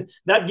Beit Din,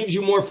 that gives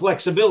you more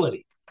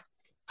flexibility.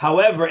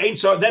 However, then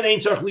ein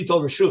tzarich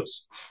litol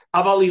reshus.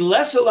 Avali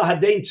lesa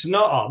lahadein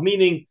tna'a,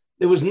 meaning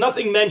there was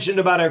nothing mentioned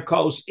about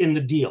Erkos in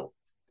the deal.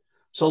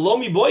 So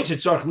Lomi boy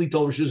tzarich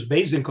litol reshus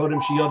Beit Din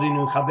kodem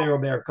sheyodinu chavero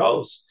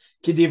be'Erkos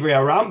kedivrei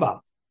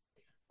Rambam.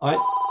 All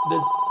right,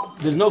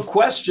 there's no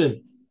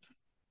question.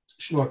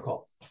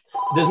 Shnorkel.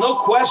 There's no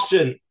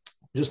question.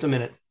 Just a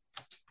minute.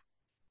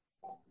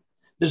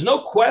 There's no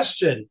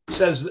question,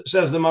 says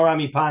the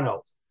Marami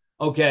Pano.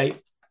 Okay,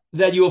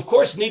 that you of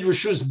course need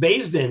reshus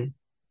Beit Din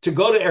to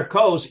go to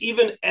Erkos,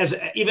 even as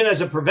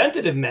a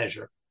preventative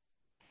measure.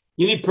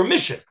 You need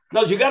permission.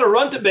 No, you got to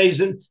run to Beit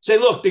Din, say,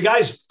 look, the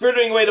guy's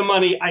frittering away the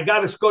money. I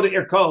got to go to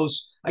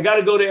Erkos. I got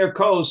to go to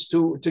Erkos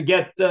to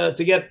get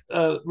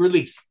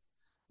relief.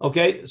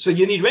 Okay, so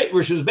you need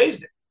reshus Beit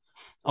Din.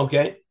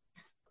 Okay,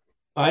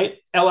 all right.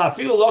 El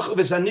afilu lochav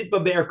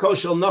v'sanitba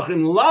be'erkos shel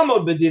nachrim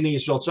lamod b'dinei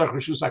Yisrael tzarich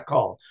reshus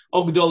hakol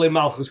ogdolei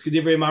malchus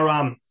k'divrei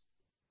maram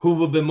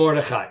huva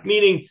b'mordechai.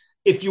 Meaning,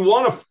 if you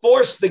want to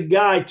force the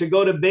guy to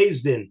go to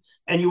Beit Din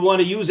and you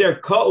want to use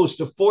Erkos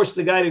to force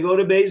the guy to go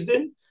to Beit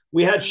Din,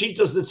 we had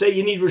shitos that say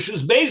you need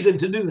reshus Beit Din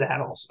to do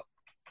that also.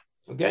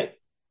 Okay,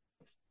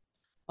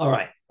 all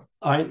right.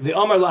 The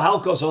Omar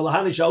lahalkos or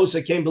lahani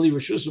shausa came believe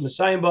reshus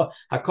u'mesayimba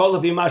hakol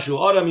lefi mashu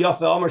adam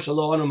yafe Omar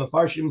shalo anu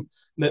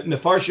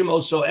mefarshim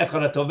also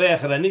echad hatoveh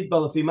echad hanitba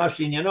lefi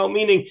mashu.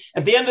 Meaning,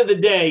 at the end of the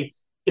day,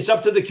 it's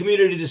up to the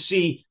community to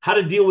see how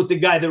to deal with the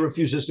guy that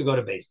refuses to go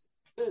to Beit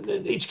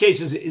Din. Each case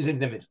is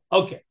individual.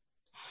 Okay.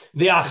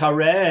 The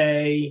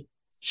acharei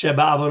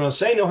sheba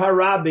avonoseinu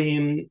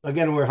harabim.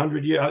 Again, we're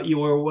 100 years. You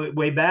were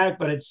way back,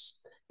 but it's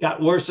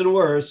got worse and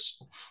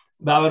worse.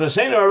 People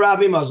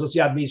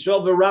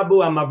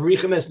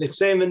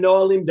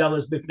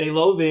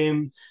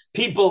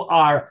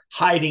are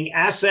hiding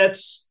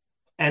assets,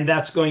 and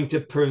that's going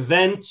to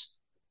prevent.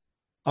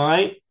 All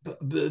right,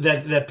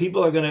 that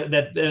people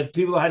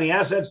are hiding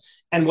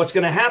assets, and what's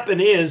going to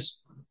happen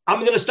is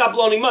I'm going to stop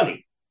loaning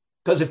money,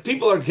 because if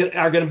people are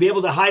going to be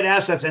able to hide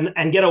assets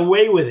and get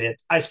away with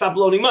it, I stop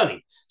loaning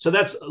money. So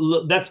that's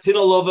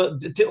tinol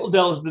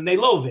delos b'nei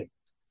lovim.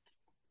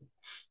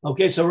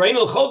 Okay, so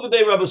Reinal Chol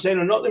b'dei Rabbi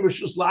Seinu not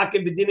l'reshus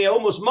la'akev b'dinei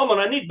almost mamon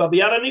anit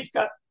b'biyad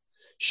anifkat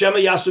shema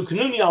yasu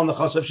knuni al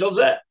nechasav shel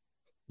zeh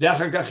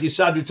ve'achar kach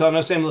yisadu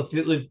tanasem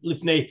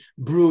lifnei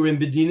brurim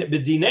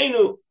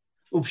b'dineinu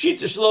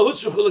u'pshita shelo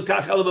hutzruchu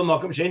l'kach ala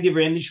b'makom she'en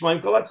divreim nishmaim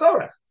kol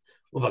hatzorech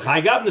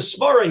uv'chai gav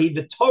nespora hi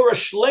the Torah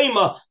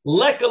shlema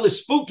leka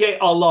l'spuke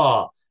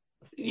Allah.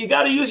 you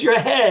got to use your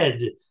head,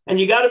 and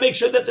you got to make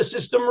sure that the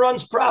system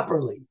runs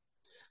properly.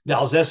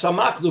 Is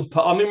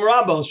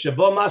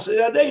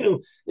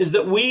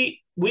that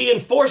we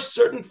enforce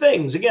certain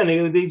things. Again,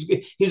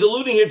 he's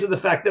alluding here to the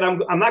fact that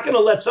I'm not going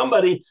to let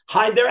somebody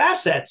hide their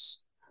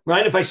assets,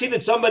 right? If I see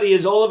that somebody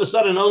is all of a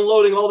sudden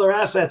unloading all their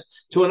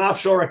assets to an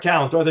offshore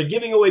account, or they're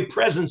giving away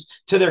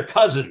presents to their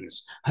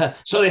cousins,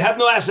 so they have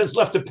no assets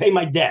left to pay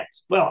my debt.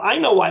 Well, I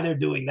know why they're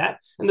doing that,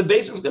 and the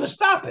Beit is going to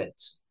stop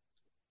it.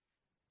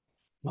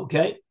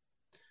 Okay?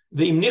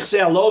 ואם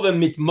נכסי הלווה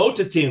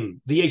מתמוטטים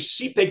ויש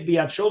סיפק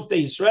ביד שופטי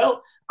ישראל,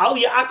 אל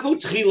יעכבו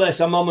תחילה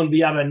את הממון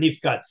ביד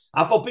הנפקד,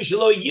 אף על פי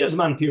שלא הגיע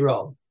זמן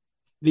פירעון.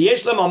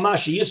 ויש להם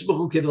ממש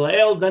שיסמכו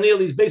כדלעיל.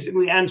 Daniel is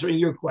basically answering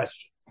your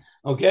question.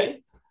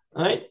 Okay?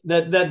 Right?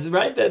 Where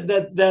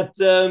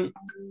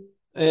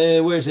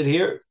is it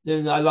here?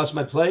 I lost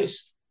my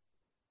place.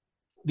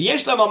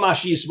 ויש להם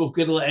ממש שיסמכו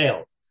כדלעיל.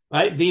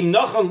 Right? ואם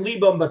נוחם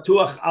ליבם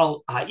בטוח על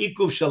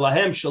העיכוב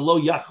שלהם שלא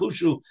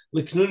יחושו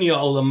לקנוניה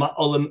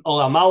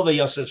או למלווה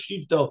יעשה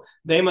שבטו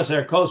ואמס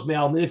ערכוס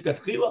מעל נפקד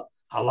תחילה,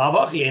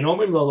 הלאו אחי אין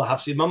אומרים לו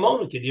להפסיד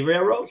ממונו כדברי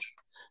הראש.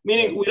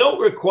 Meaning, we don't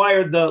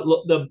require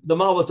the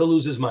malva to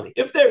lose his money.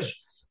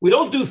 We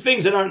don't do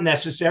things that aren't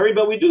necessary,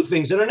 but we do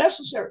things that are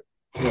necessary.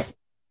 Yeah.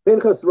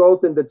 Pinchas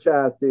wrote in the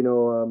chat, he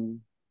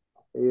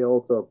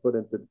also put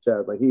into the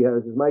chat, like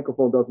his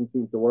microphone doesn't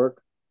seem to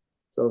work.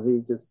 So he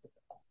just,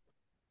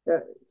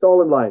 it's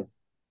all in line.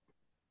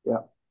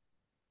 Yeah.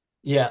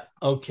 Yeah.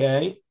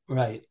 Okay.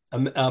 Right.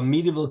 A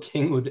medieval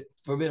king would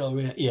forbid.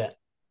 Yeah.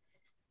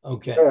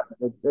 Okay. Yeah.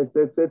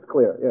 It's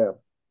clear. Yeah.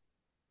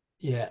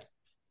 Yeah.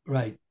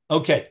 Right.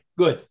 Okay.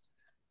 Good.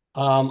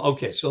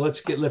 Okay. So let's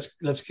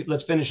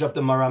finish up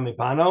the Marami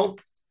Pano.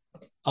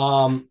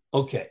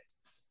 Okay.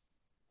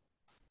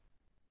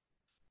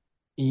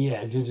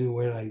 Yeah.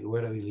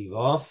 Where do we leave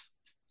off?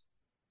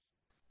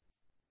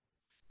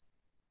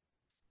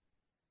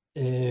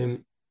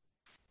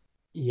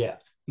 Yeah.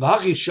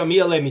 V'hachi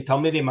shamiale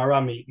mitalmidi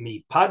marami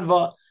mi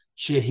padva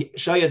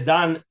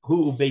shayadan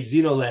hu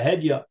beizino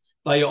lehedya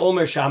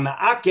vayomer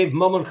shamaakev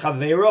momon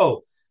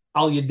chavero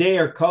al yedei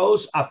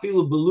erkos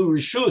afilu belu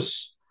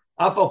rishus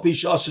afal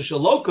pisha asa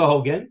shaloka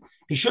hogan.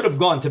 He should have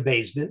gone to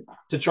Beis Din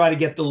to try to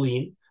get the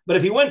lien, but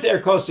if he went to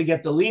Erkos to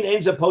get the lien,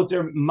 enza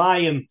poter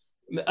mayim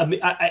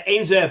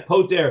enza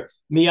poter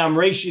miyam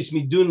reishis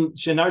midun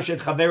shenarshet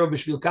chavero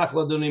b'shvil kach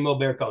ladonim o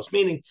berkos.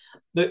 Meaning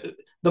the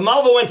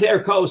malva went to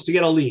Erkos to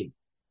get a lien.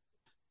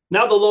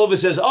 Now the Lova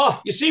says,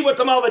 oh, you see what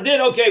the Malva did?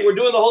 Okay, we're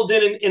doing the whole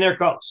din in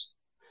Erkos.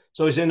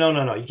 So he said,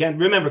 no. You can't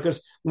remember,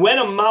 because when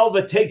a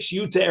Malva takes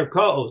you to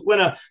Erkos,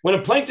 when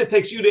a plaintiff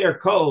takes you to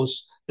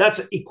Erkos,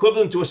 that's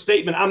equivalent to a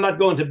statement, I'm not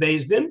going to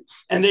Beis Din,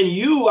 and then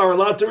you are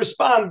allowed to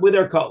respond with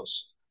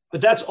Erkos.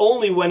 But that's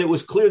only when it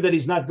was clear that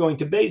he's not going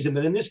to Beis Din.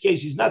 But in this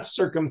case, he's not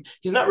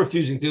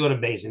refusing to go to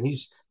Beis Din.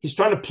 He's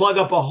trying to plug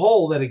up a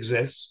hole that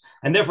exists,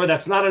 and therefore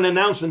that's not an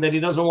announcement that he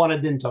doesn't want a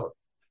din Torah.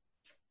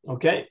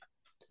 Okay?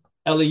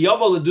 The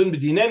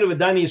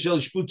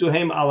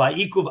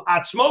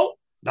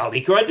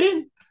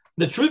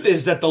truth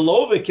is that the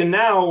Lova can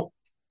now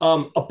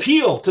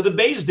appeal to the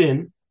Beis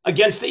Din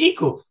against the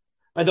Ikuv.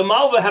 The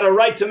Malva had a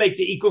right to make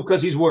the Ikuv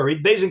because he's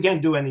worried. Beis Din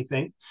can't do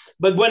anything.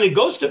 But when it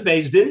goes to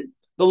Beis Din,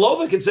 the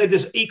Lova can say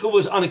this Ikuv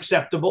was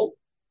unacceptable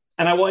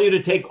and I want you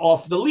to take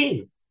off the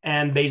lien.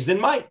 And Beis Din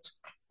might.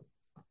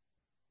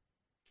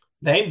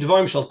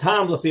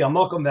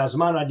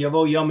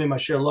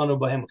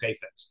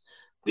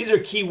 These are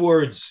key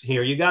words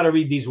here. You got to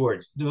read these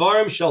words.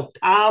 Dvarim shel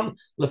tam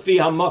lefi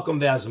hamakom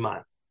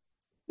ve'azman.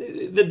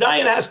 The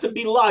dayan has to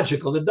be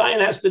logical. The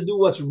dayan has to do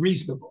what's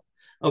reasonable.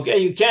 Okay,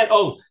 you can't.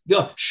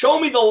 Show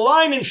me the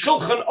line in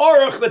Shulchan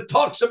Aruch that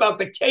talks about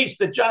the case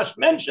that Josh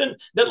mentioned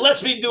that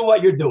lets me do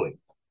what you're doing.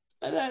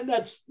 And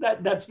that's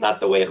not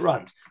the way it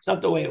runs. It's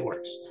not the way it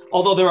works.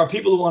 Although there are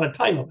people who want to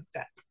time it like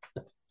that.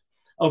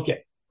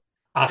 Okay,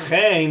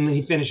 Achen,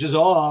 he finishes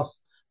off.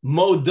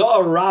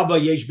 Moda Rabba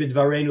yesh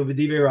b'dvarenu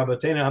v'divei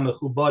Rabbatenu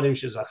hamechubadim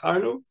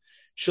shezacharnu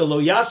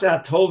shelo yaseh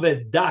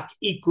hatoved dak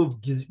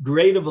ikuv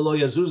greda v'lo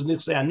yazuz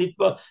nichsei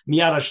hanitva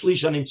miyad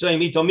hashlish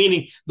hanimtzoyim ito.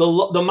 Meaning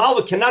the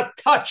Malva cannot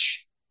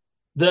touch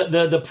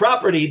the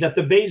property that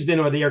the Beis Din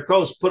or the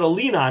Erkos put a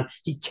lien on.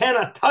 He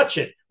cannot touch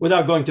it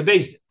without going to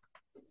Beis Din.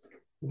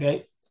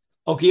 Okay.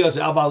 Okay,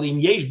 aval im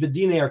yesh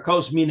b'dinei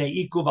Erkos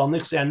minei ikuv al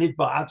nichsei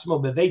hanitva atzmo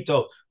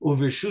beveito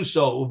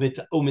u'virshuso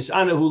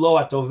u'mis'anahu lo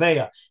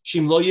hatovea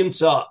shim lo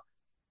yimtza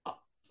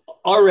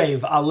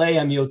arev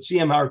aleim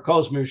yotziam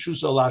Erkos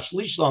mirshuso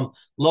lashlishlom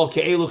lo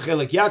ke'elu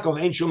chelik Yaakov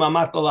ein shum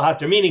amat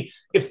lahater. Meaning,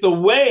 if the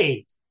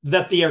way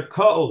that the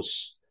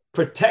Erkos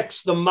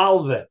protects the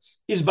Malva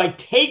is by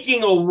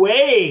taking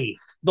away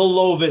the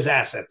Lova's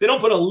assets, they don't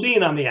put a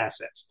lien on the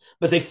assets,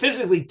 but they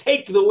physically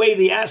take away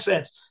the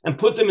assets and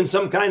put them in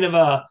some kind of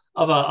an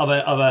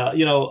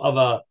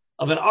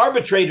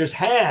arbitrator's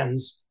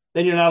hands,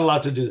 then you're not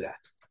allowed to do that.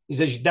 He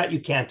says that you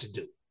can't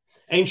do.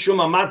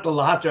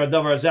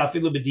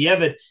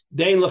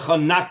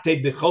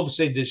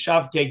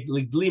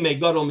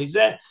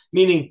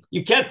 Meaning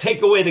you can't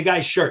take away the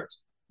guy's shirt.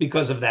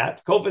 because of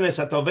that.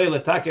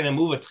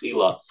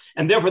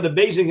 And therefore the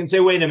Beit Din can say,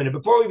 wait a minute,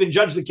 before we even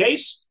judge the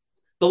case,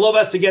 the Lov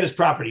has to get his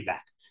property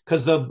back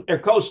because the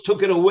Erkos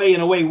took it away in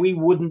a way we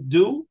wouldn't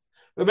do.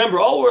 Remember,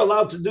 all we're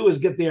allowed to do is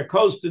get the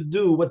Erkos to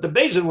do what the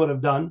Beit Din would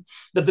have done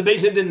that the Beit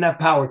Din didn't have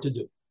power to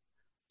do.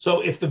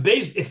 So if the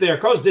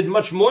Erkos did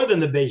much more than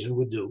the Beit Din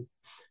would do,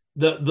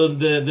 the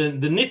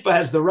Nitba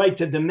has the right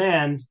to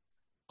demand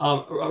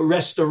a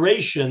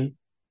restoration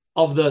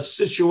of the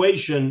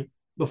situation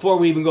before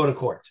we even go to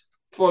court,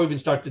 before we even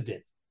start the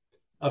din.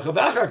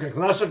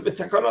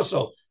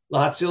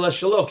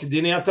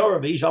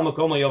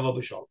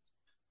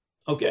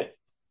 Okay.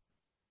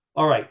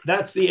 All right.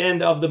 That's the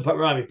end of the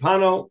Rabbi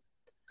Pano.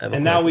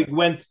 And now we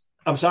went,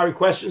 I'm sorry,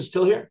 questions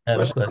still here? I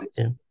have a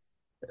question.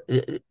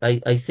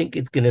 I think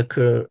it can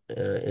occur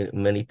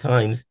many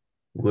times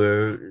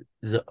where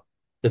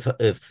if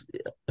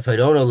I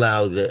don't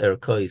allow the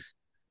Erkois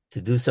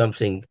to do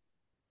something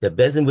that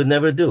Beit Din would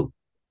never do,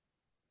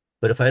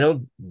 but if I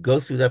don't go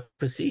through that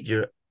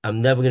procedure,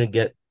 I'm never going to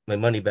get my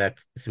money back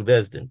through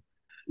Beit Din.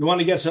 You want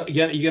to get some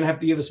again? You're going to have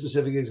to give a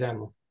specific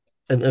example.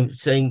 I'm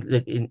saying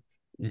that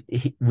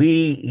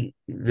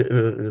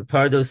the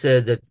Pardo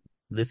said that,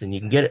 listen,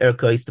 you can get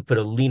Erkois to put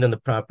a lien on the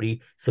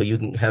property so you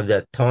can have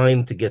that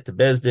time to get to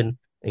Beit Din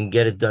and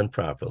get it done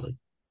properly.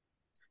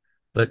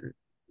 But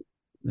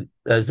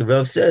as the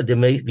Rav said, there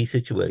may be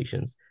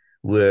situations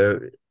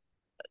where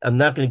I'm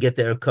not going to get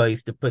the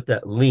Erkois to put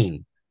that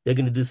lien. They're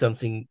going to do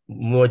something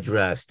more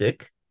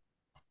drastic.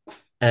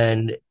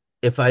 And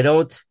if I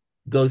don't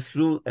go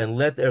through and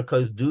let the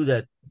Erkois do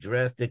that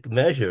drastic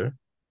measure,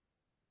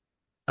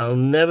 I'll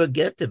never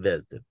get to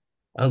Beit Din.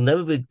 I'll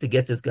never be to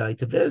get this guy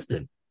to Beit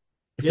Din.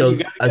 So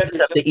I just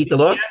have to eat the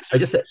loss. I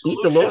just have to eat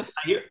the loss.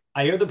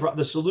 I hear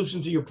the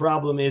solution to your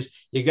problem is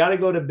you got to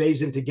go to Beit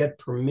Din to get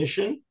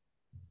permission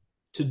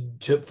for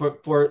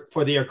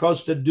the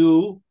Erkos to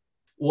do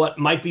what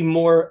might be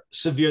more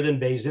severe than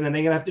Beit Din, and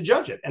they're going to have to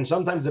judge it. And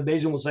sometimes the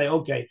Beit Din will say,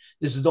 "Okay,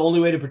 this is the only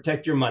way to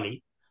protect your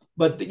money,"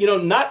 but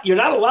you're not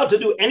allowed to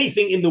do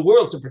anything in the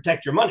world to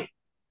protect your money.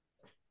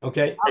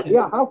 Okay.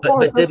 Yeah. How far?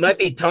 But there might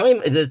be time.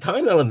 The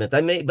time element.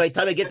 By the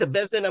time I get to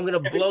Beit Din, I'm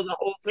going to blow the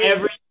whole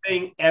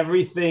thing.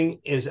 Everything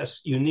is a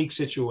unique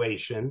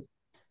situation,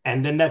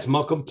 and then that's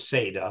makom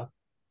pseida.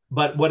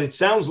 But what it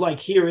sounds like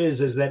here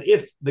is that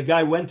if the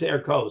guy went to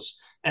Erkos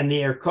and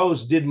the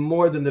Erkos did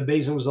more than the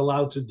Beit Din was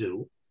allowed to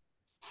do,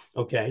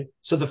 okay,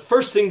 so the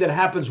first thing that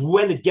happens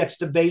when it gets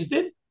to Beit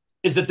Din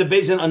is that the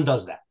Beit Din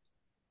undoes that.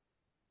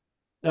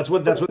 That's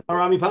what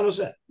Arami Pano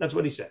said. That's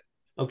what he said.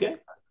 Okay.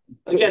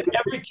 Again,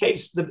 every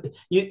case,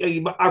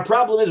 our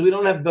problem is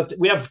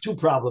we have two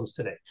problems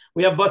today.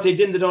 We have Batei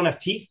Din that don't have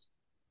teeth,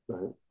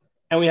 right,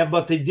 and we have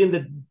Batei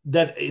Din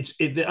that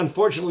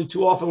unfortunately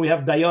too often we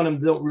have Dayanim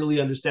that don't really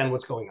understand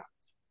what's going on.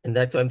 And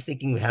that's why I'm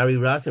thinking of Harry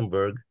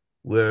Rothenberg,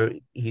 where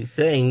he's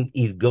saying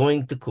he's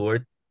going to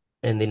court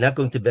and they're not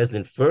going to Beit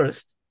Din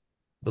first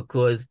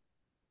because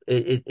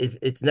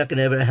it's not going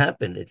to ever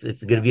happen. It's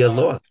going to be a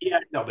loss. Yeah,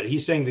 no, but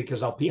he's saying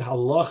because al pi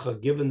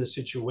halacha, given the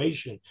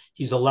situation,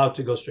 he's allowed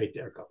to go straight to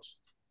Erkos.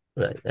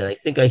 Right, and I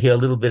think I hear a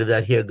little bit of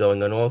that here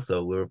going on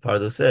also, where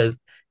Pardo says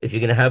if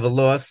you're going to have a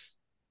loss,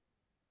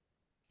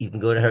 you can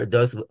go to her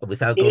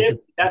without going.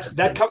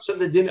 That comes from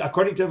the din,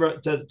 according to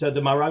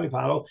the Marami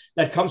Pardo.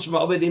 That comes from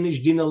Aved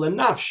Inish Dina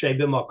Lenafshe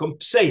b'makom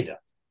pseida.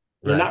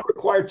 You're not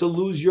required to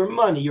lose your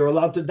money. You're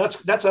allowed to.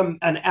 That's an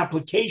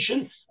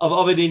application of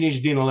Aved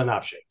Inish Dina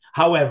Lenafshe.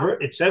 However,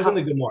 it says in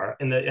the Gemara,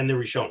 in the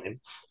Rishonim,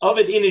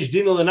 Aved Inish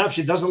Dina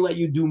Lenafshe doesn't let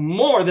you do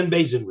more than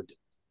Beit Din would do.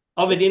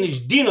 Aved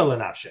Inish Dina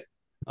Lenafshe.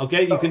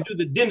 Okay, you can do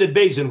the din that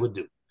Beit Din would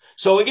do.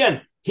 So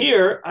again,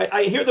 here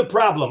I hear the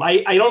problem.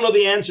 I don't know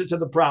the answer to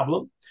the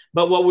problem,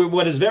 but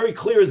what is very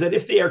clear is that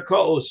if the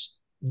Erkos,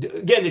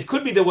 again, it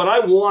could be that what I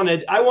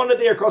wanted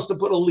the Erkos to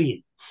put a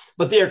lien,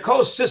 but the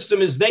Erkos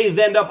system is they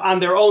end up on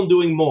their own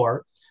doing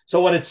more.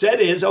 So what it said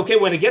is, okay,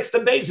 when it gets to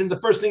Beit Din,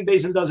 the first thing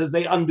Beit Din does is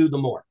they undo the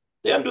more.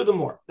 They undo the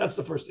more. That's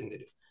the first thing they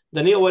do.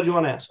 Daniel, what do you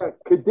want to ask?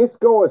 Could this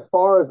go as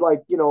far as the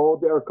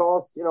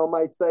Erkos,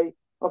 might say,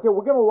 okay,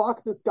 we're going to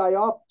lock this guy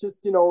up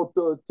just,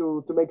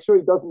 to make sure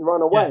he doesn't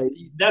run away.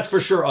 Yeah, that's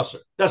for sure, Usser.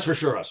 That's for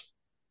sure, Usser.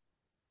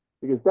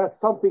 Because that's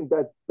something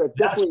that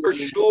that's for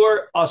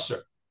sure,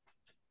 Usser.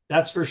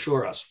 That's for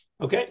sure, Usser.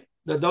 Okay,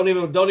 don't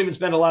even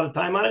spend a lot of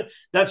time on it.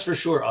 That's for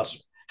sure, Usser.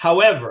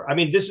 However, I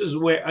mean, this is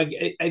where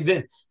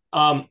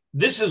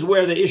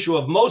the issue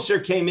of Moser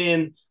came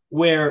in,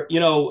 where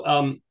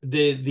when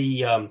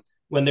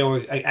there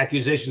were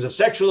accusations of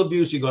sexual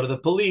abuse, you go to the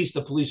police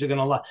are going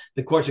to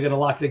the courts are going to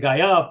lock the guy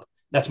up.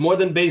 That's more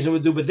than Beit Din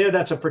would do, but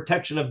that's a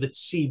protection of the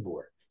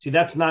tzibur. See,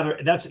 that's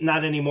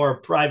not anymore a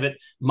private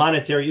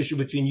monetary issue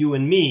between you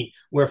and me,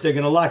 where if they're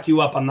going to lock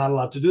you up, I'm not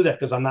allowed to do that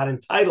because I'm not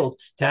entitled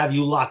to have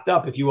you locked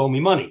up if you owe me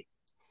money.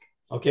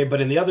 Okay,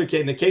 but in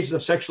the cases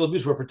of sexual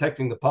abuse, we're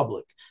protecting the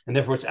public, and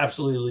therefore it's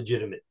absolutely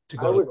legitimate to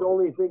go. I was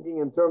only thinking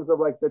in terms of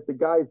that the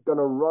guy's going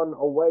to run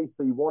away,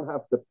 so you won't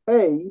have to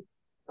pay,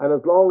 and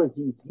as long as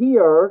he's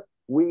here,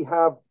 we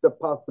have the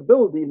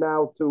possibility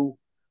now to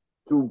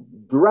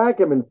drag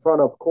him in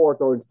front of court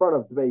or in front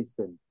of Beit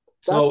Din.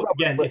 So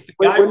again, if the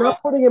guy we're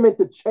not putting him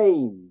into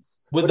chains.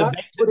 Would the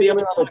Beis putting him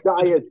on a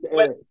diet?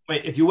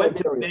 Wait, if you went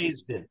to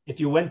Beis Din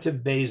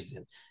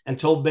and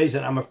told Beis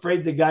Din, I'm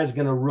afraid the guy's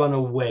going to run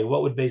away,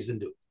 what would Beis Din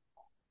do?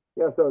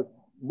 Yeah, so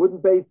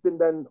wouldn't Beis Din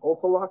then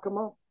also lock him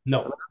up?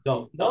 No.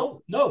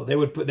 They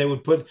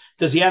would put.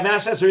 Does he have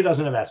assets or he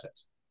doesn't have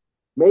assets?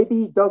 Maybe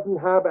he doesn't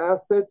have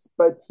assets,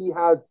 but he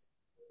has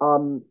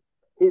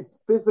his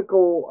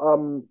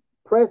physical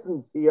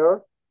presence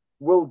here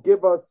will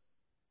give us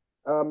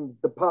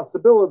the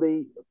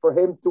possibility for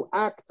him to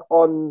act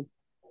on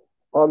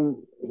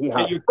he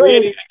has.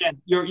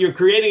 You're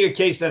creating a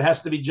case that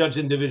has to be judged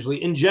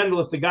individually. In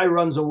general, if the guy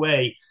runs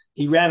away,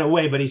 he ran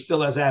away, but he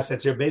still has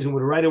assets here. Beis Din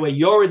would right away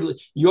yordim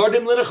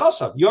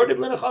l'nechasav.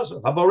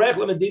 Haborech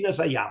lemedinas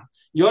hayam.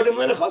 Yordim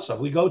l'nechasav.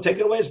 We go take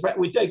it away.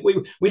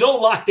 We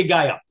don't lock the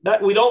guy up.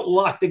 We don't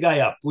lock the guy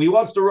up. He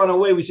wants to run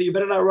away. We say you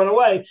better not run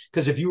away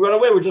because if you run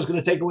away, we're just going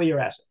to take away your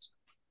assets.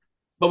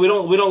 But we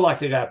don't lock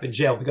the guy up in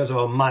jail because of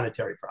a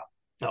monetary problem.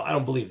 No, I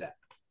don't believe that.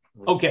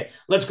 Okay,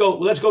 let's go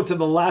to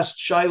the last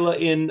shaila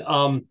in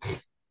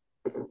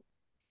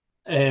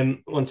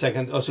 1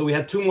 second. Oh, so we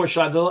had two more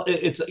shaila.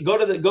 It's go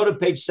to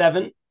page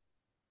 7.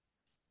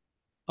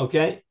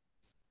 Okay.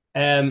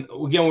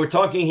 Again, we're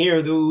talking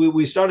here.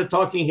 We started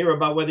talking here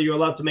about whether you're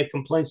allowed to make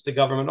complaints to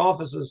government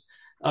offices.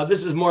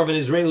 This is more of an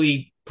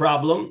Israeli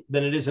problem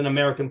than it is an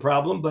American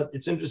problem, but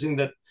it's interesting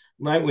that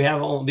right we have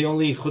the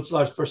only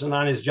chutzlars person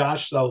on is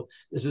Josh, so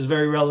this is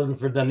very relevant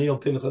for Daniel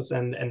Pinchas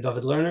and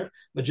David Lerner.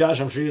 But Josh,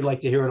 I'm sure you'd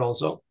like to hear it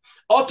also.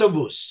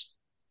 Autobus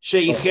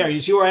sheicher. You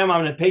see where I am?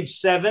 I'm on page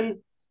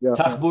 7.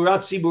 Tachbura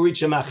tziburit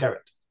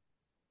shemacheret.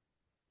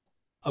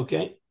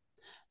 Okay.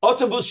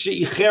 Autobus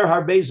sheicher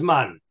harbe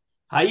zman.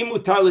 Haim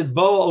mutar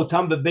litboa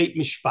otam bebeit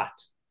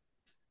mishpat.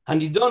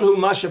 הנידון הוא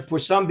מה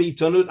שפורסם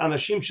בעיתונות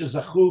אנשים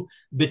שזכו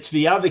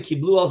בתביעה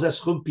וקיבלו על זה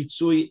סכום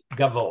פיצוי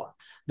גבוה.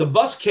 The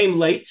bus came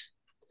late,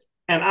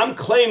 and I'm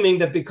claiming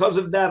that because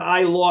of that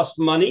I lost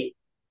money.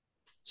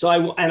 So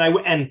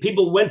and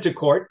people went to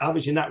court,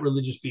 obviously not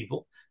religious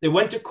people. They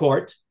went to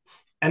court,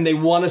 and they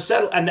want to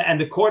settle, and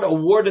the court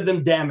awarded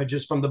them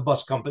damages from the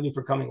bus company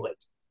for coming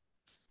late.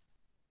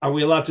 Are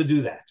we allowed to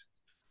do that?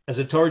 As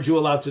a Torah Jew,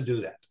 allowed to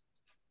do that?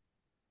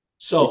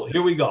 So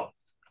here we go.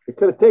 You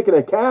could have taken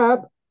a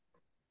cab.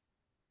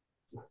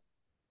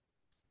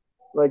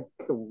 Like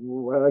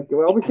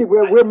obviously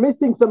we're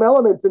missing some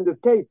elements in this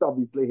case.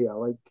 Obviously here,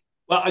 well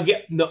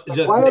again, no.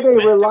 Why are they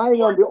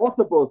relying on the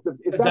autobus?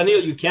 Daniel,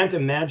 you can't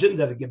imagine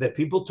that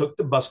people took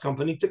the bus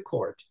company to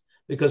court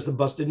because the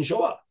bus didn't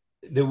show up.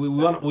 We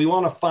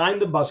want to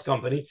find the bus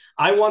company.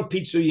 I want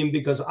pizzuyim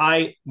because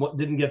I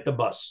didn't get the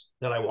bus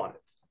that I wanted.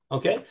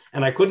 Okay,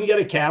 and I couldn't get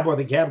a cab, or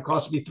the cab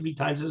cost me 3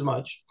 times as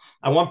much.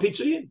 I want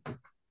pizzuyim.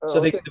 So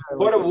the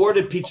court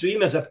awarded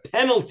pizzuyim as a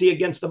penalty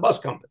against the bus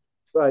company.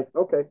 Right.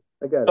 Okay.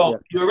 I got it. So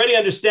you already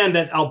understand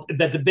that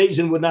the Beit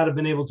Din would not have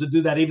been able to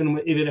do that, even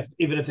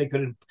if they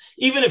couldn't,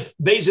 even if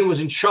Beit Din was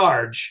in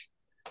charge,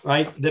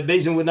 right? The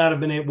Beit Din would not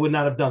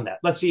have done that.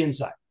 Let's see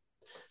inside.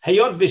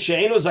 Hayot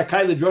v'she'enu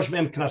zakai lidrosh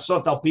me'em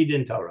knasot al pi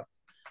din Torah.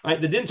 Right?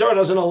 The din Torah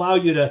doesn't allow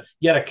you to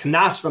get a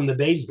knas from the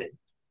Beit Din.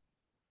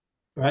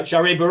 Right?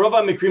 Sharei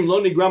barova mikrim lo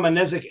nigrama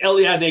nezek el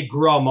yadei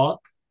grama.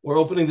 We're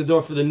opening the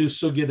door for the new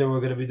sugya that we're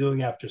going to be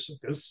doing after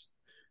Sukkos.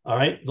 All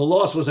right. The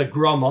loss was a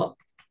grama.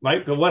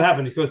 Right? But what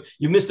happened? Because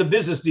you missed a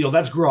business deal.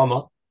 That's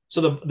grama.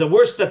 So the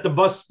worst that the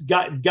bus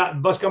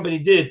company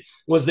did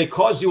was they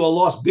caused you a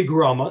loss, big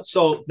grama.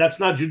 So that's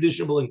not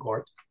judiciable in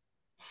court.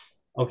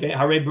 Okay.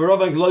 It's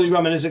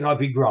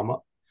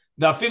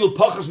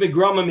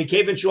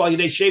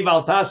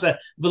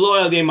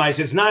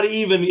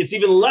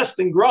even less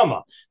than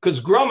grama, because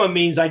grama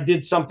means I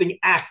did something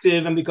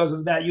active, and because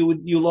of that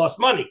you lost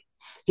money.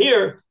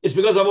 Here it's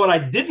because of what I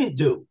didn't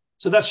do.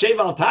 So that's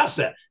sheval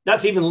tasa.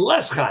 That's even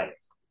less chayiv.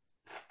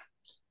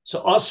 So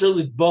also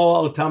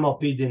litboa otam al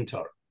pi din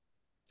Torah.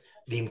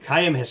 V'im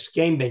kayem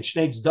heskem ben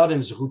shnei tzdadim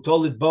zechuto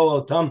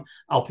litboa otam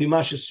al pi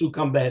ma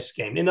shesukam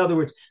beheskem. In other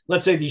words,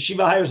 let's say the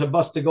yeshiva hires a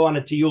bus to go on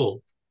a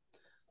tiyul.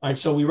 All right,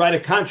 so we write a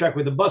contract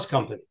with the bus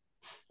company.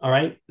 All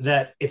right,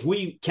 that if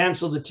we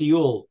cancel the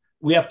tiyul,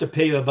 we have to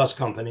pay the bus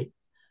company.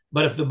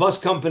 But if the bus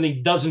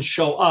company doesn't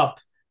show up,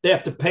 they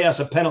have to pay us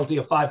a penalty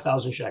of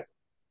 5,000 shekels.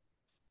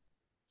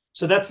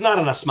 So that's not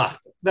an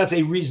asmachta. That's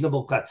a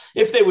reasonable class.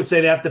 If they would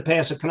say they have to pay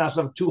us a knas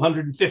of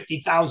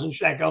 250,000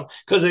 shekel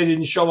because they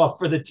didn't show up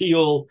for the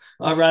tiyul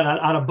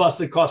on a bus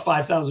that cost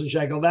 5,000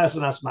 shekel, that's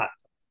an asmachta.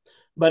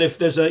 But if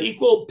there's an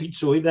equal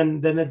pitzui,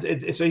 then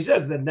so he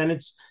says that then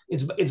it's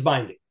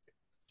binding.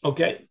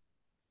 Okay.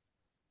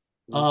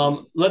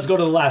 Let's go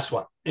to the last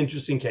one.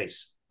 Interesting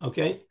case.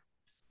 Okay.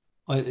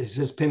 It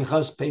says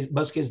Pinchas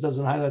bus case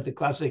doesn't highlight the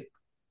classic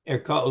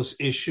erkaos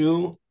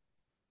issue.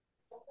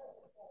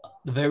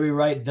 The very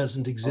right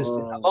doesn't exist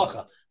in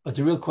halacha, but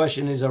the real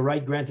question is: a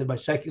right granted by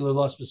secular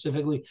law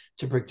specifically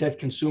to protect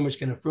consumers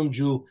can a frum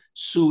Jew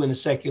sue in a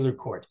secular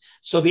court?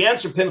 So the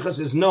answer, Pinchas,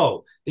 is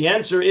no. The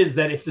answer is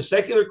that if the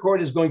secular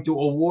court is going to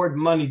award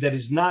money that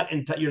is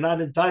you're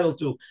not entitled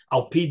to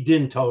al pi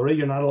din Torah,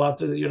 you're not allowed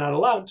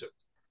to.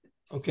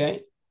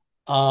 Okay,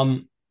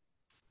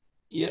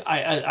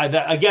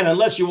 Again,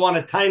 unless you want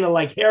to taina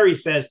like Harry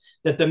says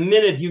that the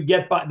minute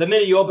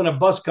you open a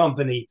bus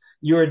company,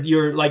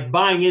 you're like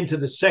buying into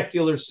the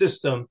secular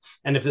system,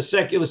 and if the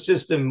secular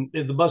system,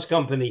 if the bus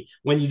company,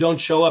 when you don't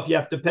show up, you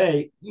have to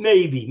pay.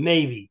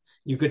 Maybe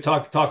you could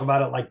talk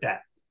about it like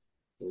that.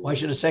 Why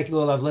should a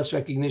secular law have less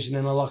recognition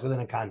in halacha than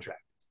a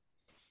contract?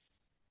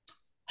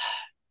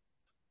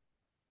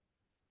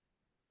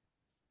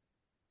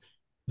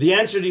 The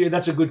answer to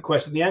that's a good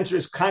question. The answer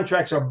is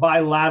contracts are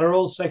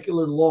bilateral.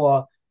 Secular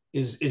law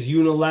is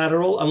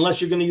unilateral,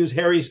 unless you're going to use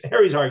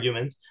Harry's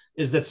argument,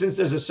 is that since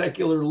there's a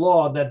secular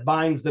law that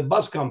binds the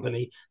bus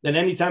company, then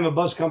anytime a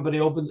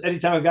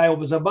guy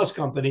opens a bus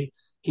company,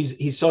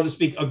 he's so to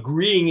speak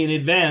agreeing in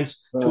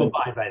advance to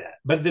abide by that.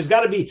 But there's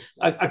got to be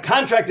a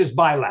contract is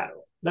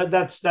bilateral. But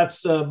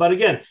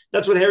again,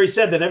 that's what Harry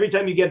said, that every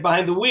time you get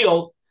behind the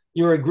wheel,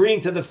 you're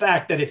agreeing to the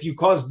fact that if you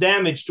cause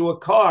damage to a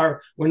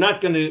car, we're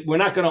not going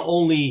to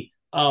only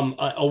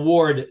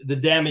award the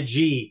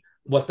damagee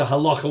what the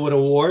halacha would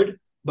award,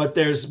 but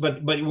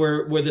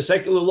where the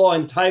secular law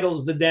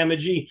entitles the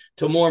damagee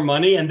to more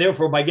money, and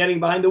therefore by getting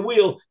behind the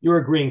wheel, you're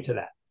agreeing to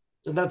that.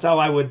 So that's how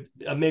I would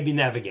maybe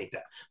navigate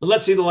that. But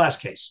let's see the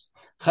last case.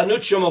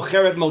 Chanut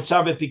shemocheret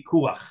motzar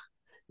bepikuach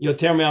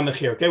yoter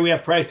me'amechir. Okay, we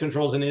have price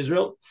controls in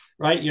Israel,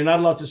 right? You're not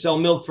allowed to sell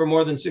milk for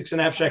more than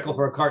 6.5 shekel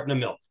for a carton of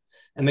milk.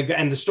 And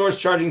the store's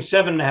charging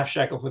 7.5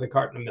 shekel for the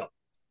carton of milk.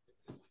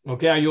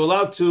 Okay, are you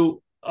allowed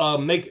to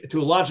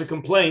lodge a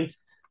complaint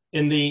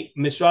in the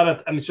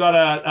Mishrad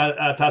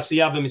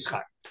Tasiyah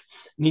v'Mischar?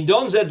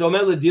 Nidon zeh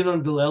domeh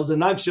ledinon delel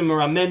denag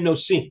shemeramen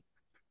nosim.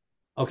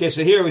 Okay,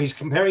 so here he's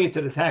comparing it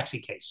to the taxi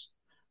case,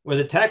 where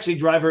the taxi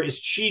driver is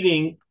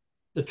cheating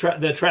the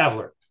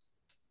traveler.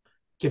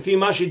 Kefi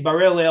mashid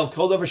barel el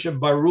kol davar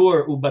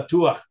shebarur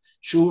ubatuach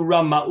shu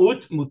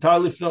rama'ut mutar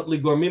lifnot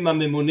ligormim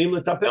hamemunim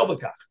letapel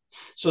b'kach.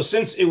 So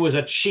since it was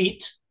a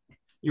cheat,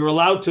 you're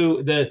allowed to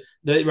and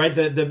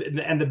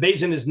the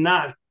Beis is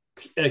not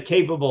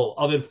capable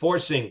of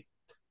enforcing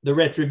the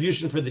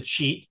retribution for the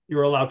cheat.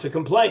 You're allowed to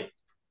complain.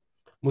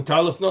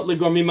 Mutar lifnot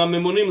ligormim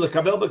hamemunim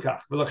lekabel b'kach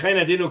v'lachein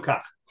adinu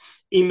kach.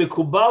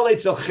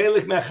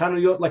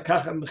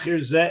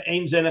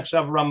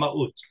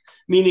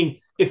 Meaning,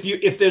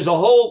 if there's a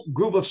whole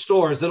group of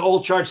stores that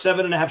all charge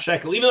 7.5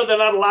 shekel, even though they're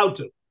not allowed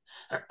to,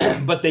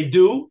 but they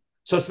do,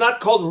 so it's not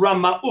called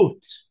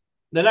rama'ut.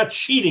 They're not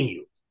cheating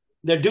you.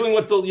 They're doing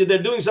they're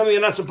doing something you're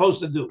not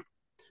supposed to do,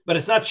 but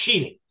it's not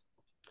cheating.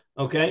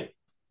 Okay.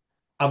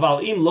 And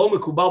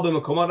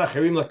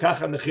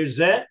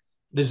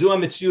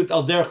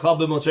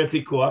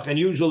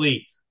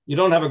usually you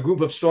don't have a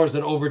group of stores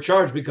that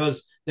overcharge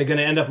because they're going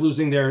to end up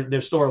losing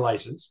their store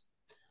license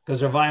because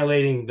they're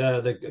violating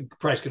the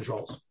price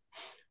controls.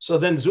 So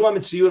then zua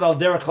mitziyut al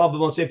derech klal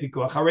b'motzei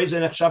pikuach harei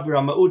nechshav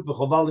rama'ut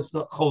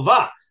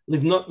v'chova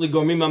livnot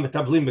ligormim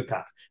hametablim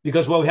b'kach.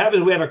 Because what we have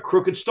a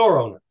crooked store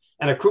owner,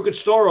 and a crooked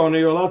store owner,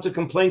 you're allowed to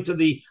complain to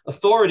the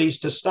authorities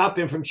to stop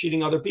him from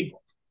cheating other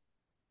people,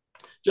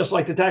 just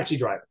like the taxi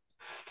driver.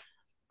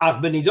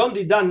 And that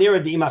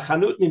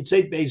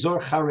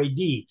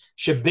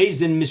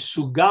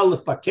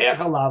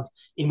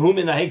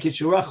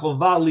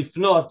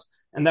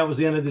was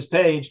the end of this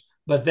page.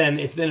 But then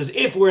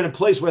if we're in a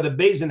place where the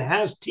Beit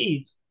has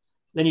teeth,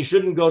 then you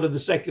shouldn't go to the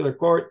secular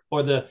court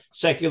or the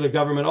secular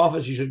government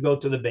office. You should go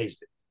to the Beit.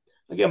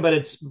 Again,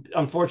 but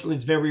unfortunately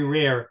it's very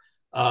rare.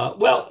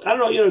 Well, I don't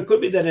know. It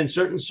could be that in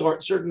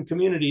certain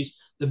communities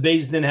the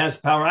Beit has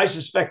power. I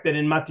suspect that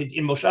in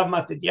Moshav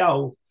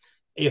Matityahu,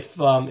 if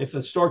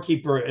the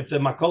storekeeper, if the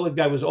makolet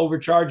guy was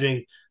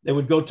overcharging, they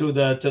would go to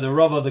the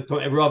Rav of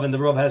the Rav, and the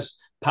Rav has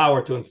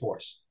power to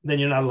enforce. Then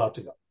you're not allowed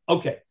to go.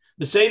 Okay,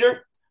 the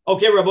Seder.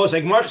 Okay, Rabos,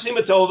 like Mark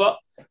Simatova.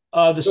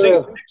 The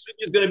single next week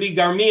is going to be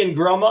Garmi and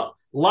Grama.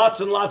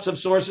 Lots and lots of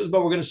sources,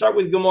 but we're going to start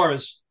with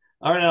Gemaras.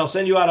 All right, and I'll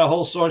send you out a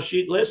whole source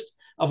sheet list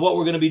of what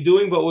we're going to be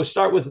doing, but we'll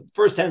start with the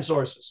first 10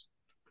 sources.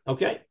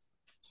 Okay?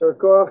 Sure,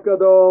 Koach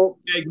Gadol.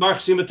 Okay, Mark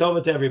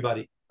Simatova to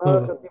everybody.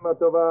 Mark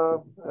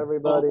Simatova,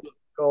 everybody.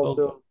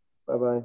 Bye-bye.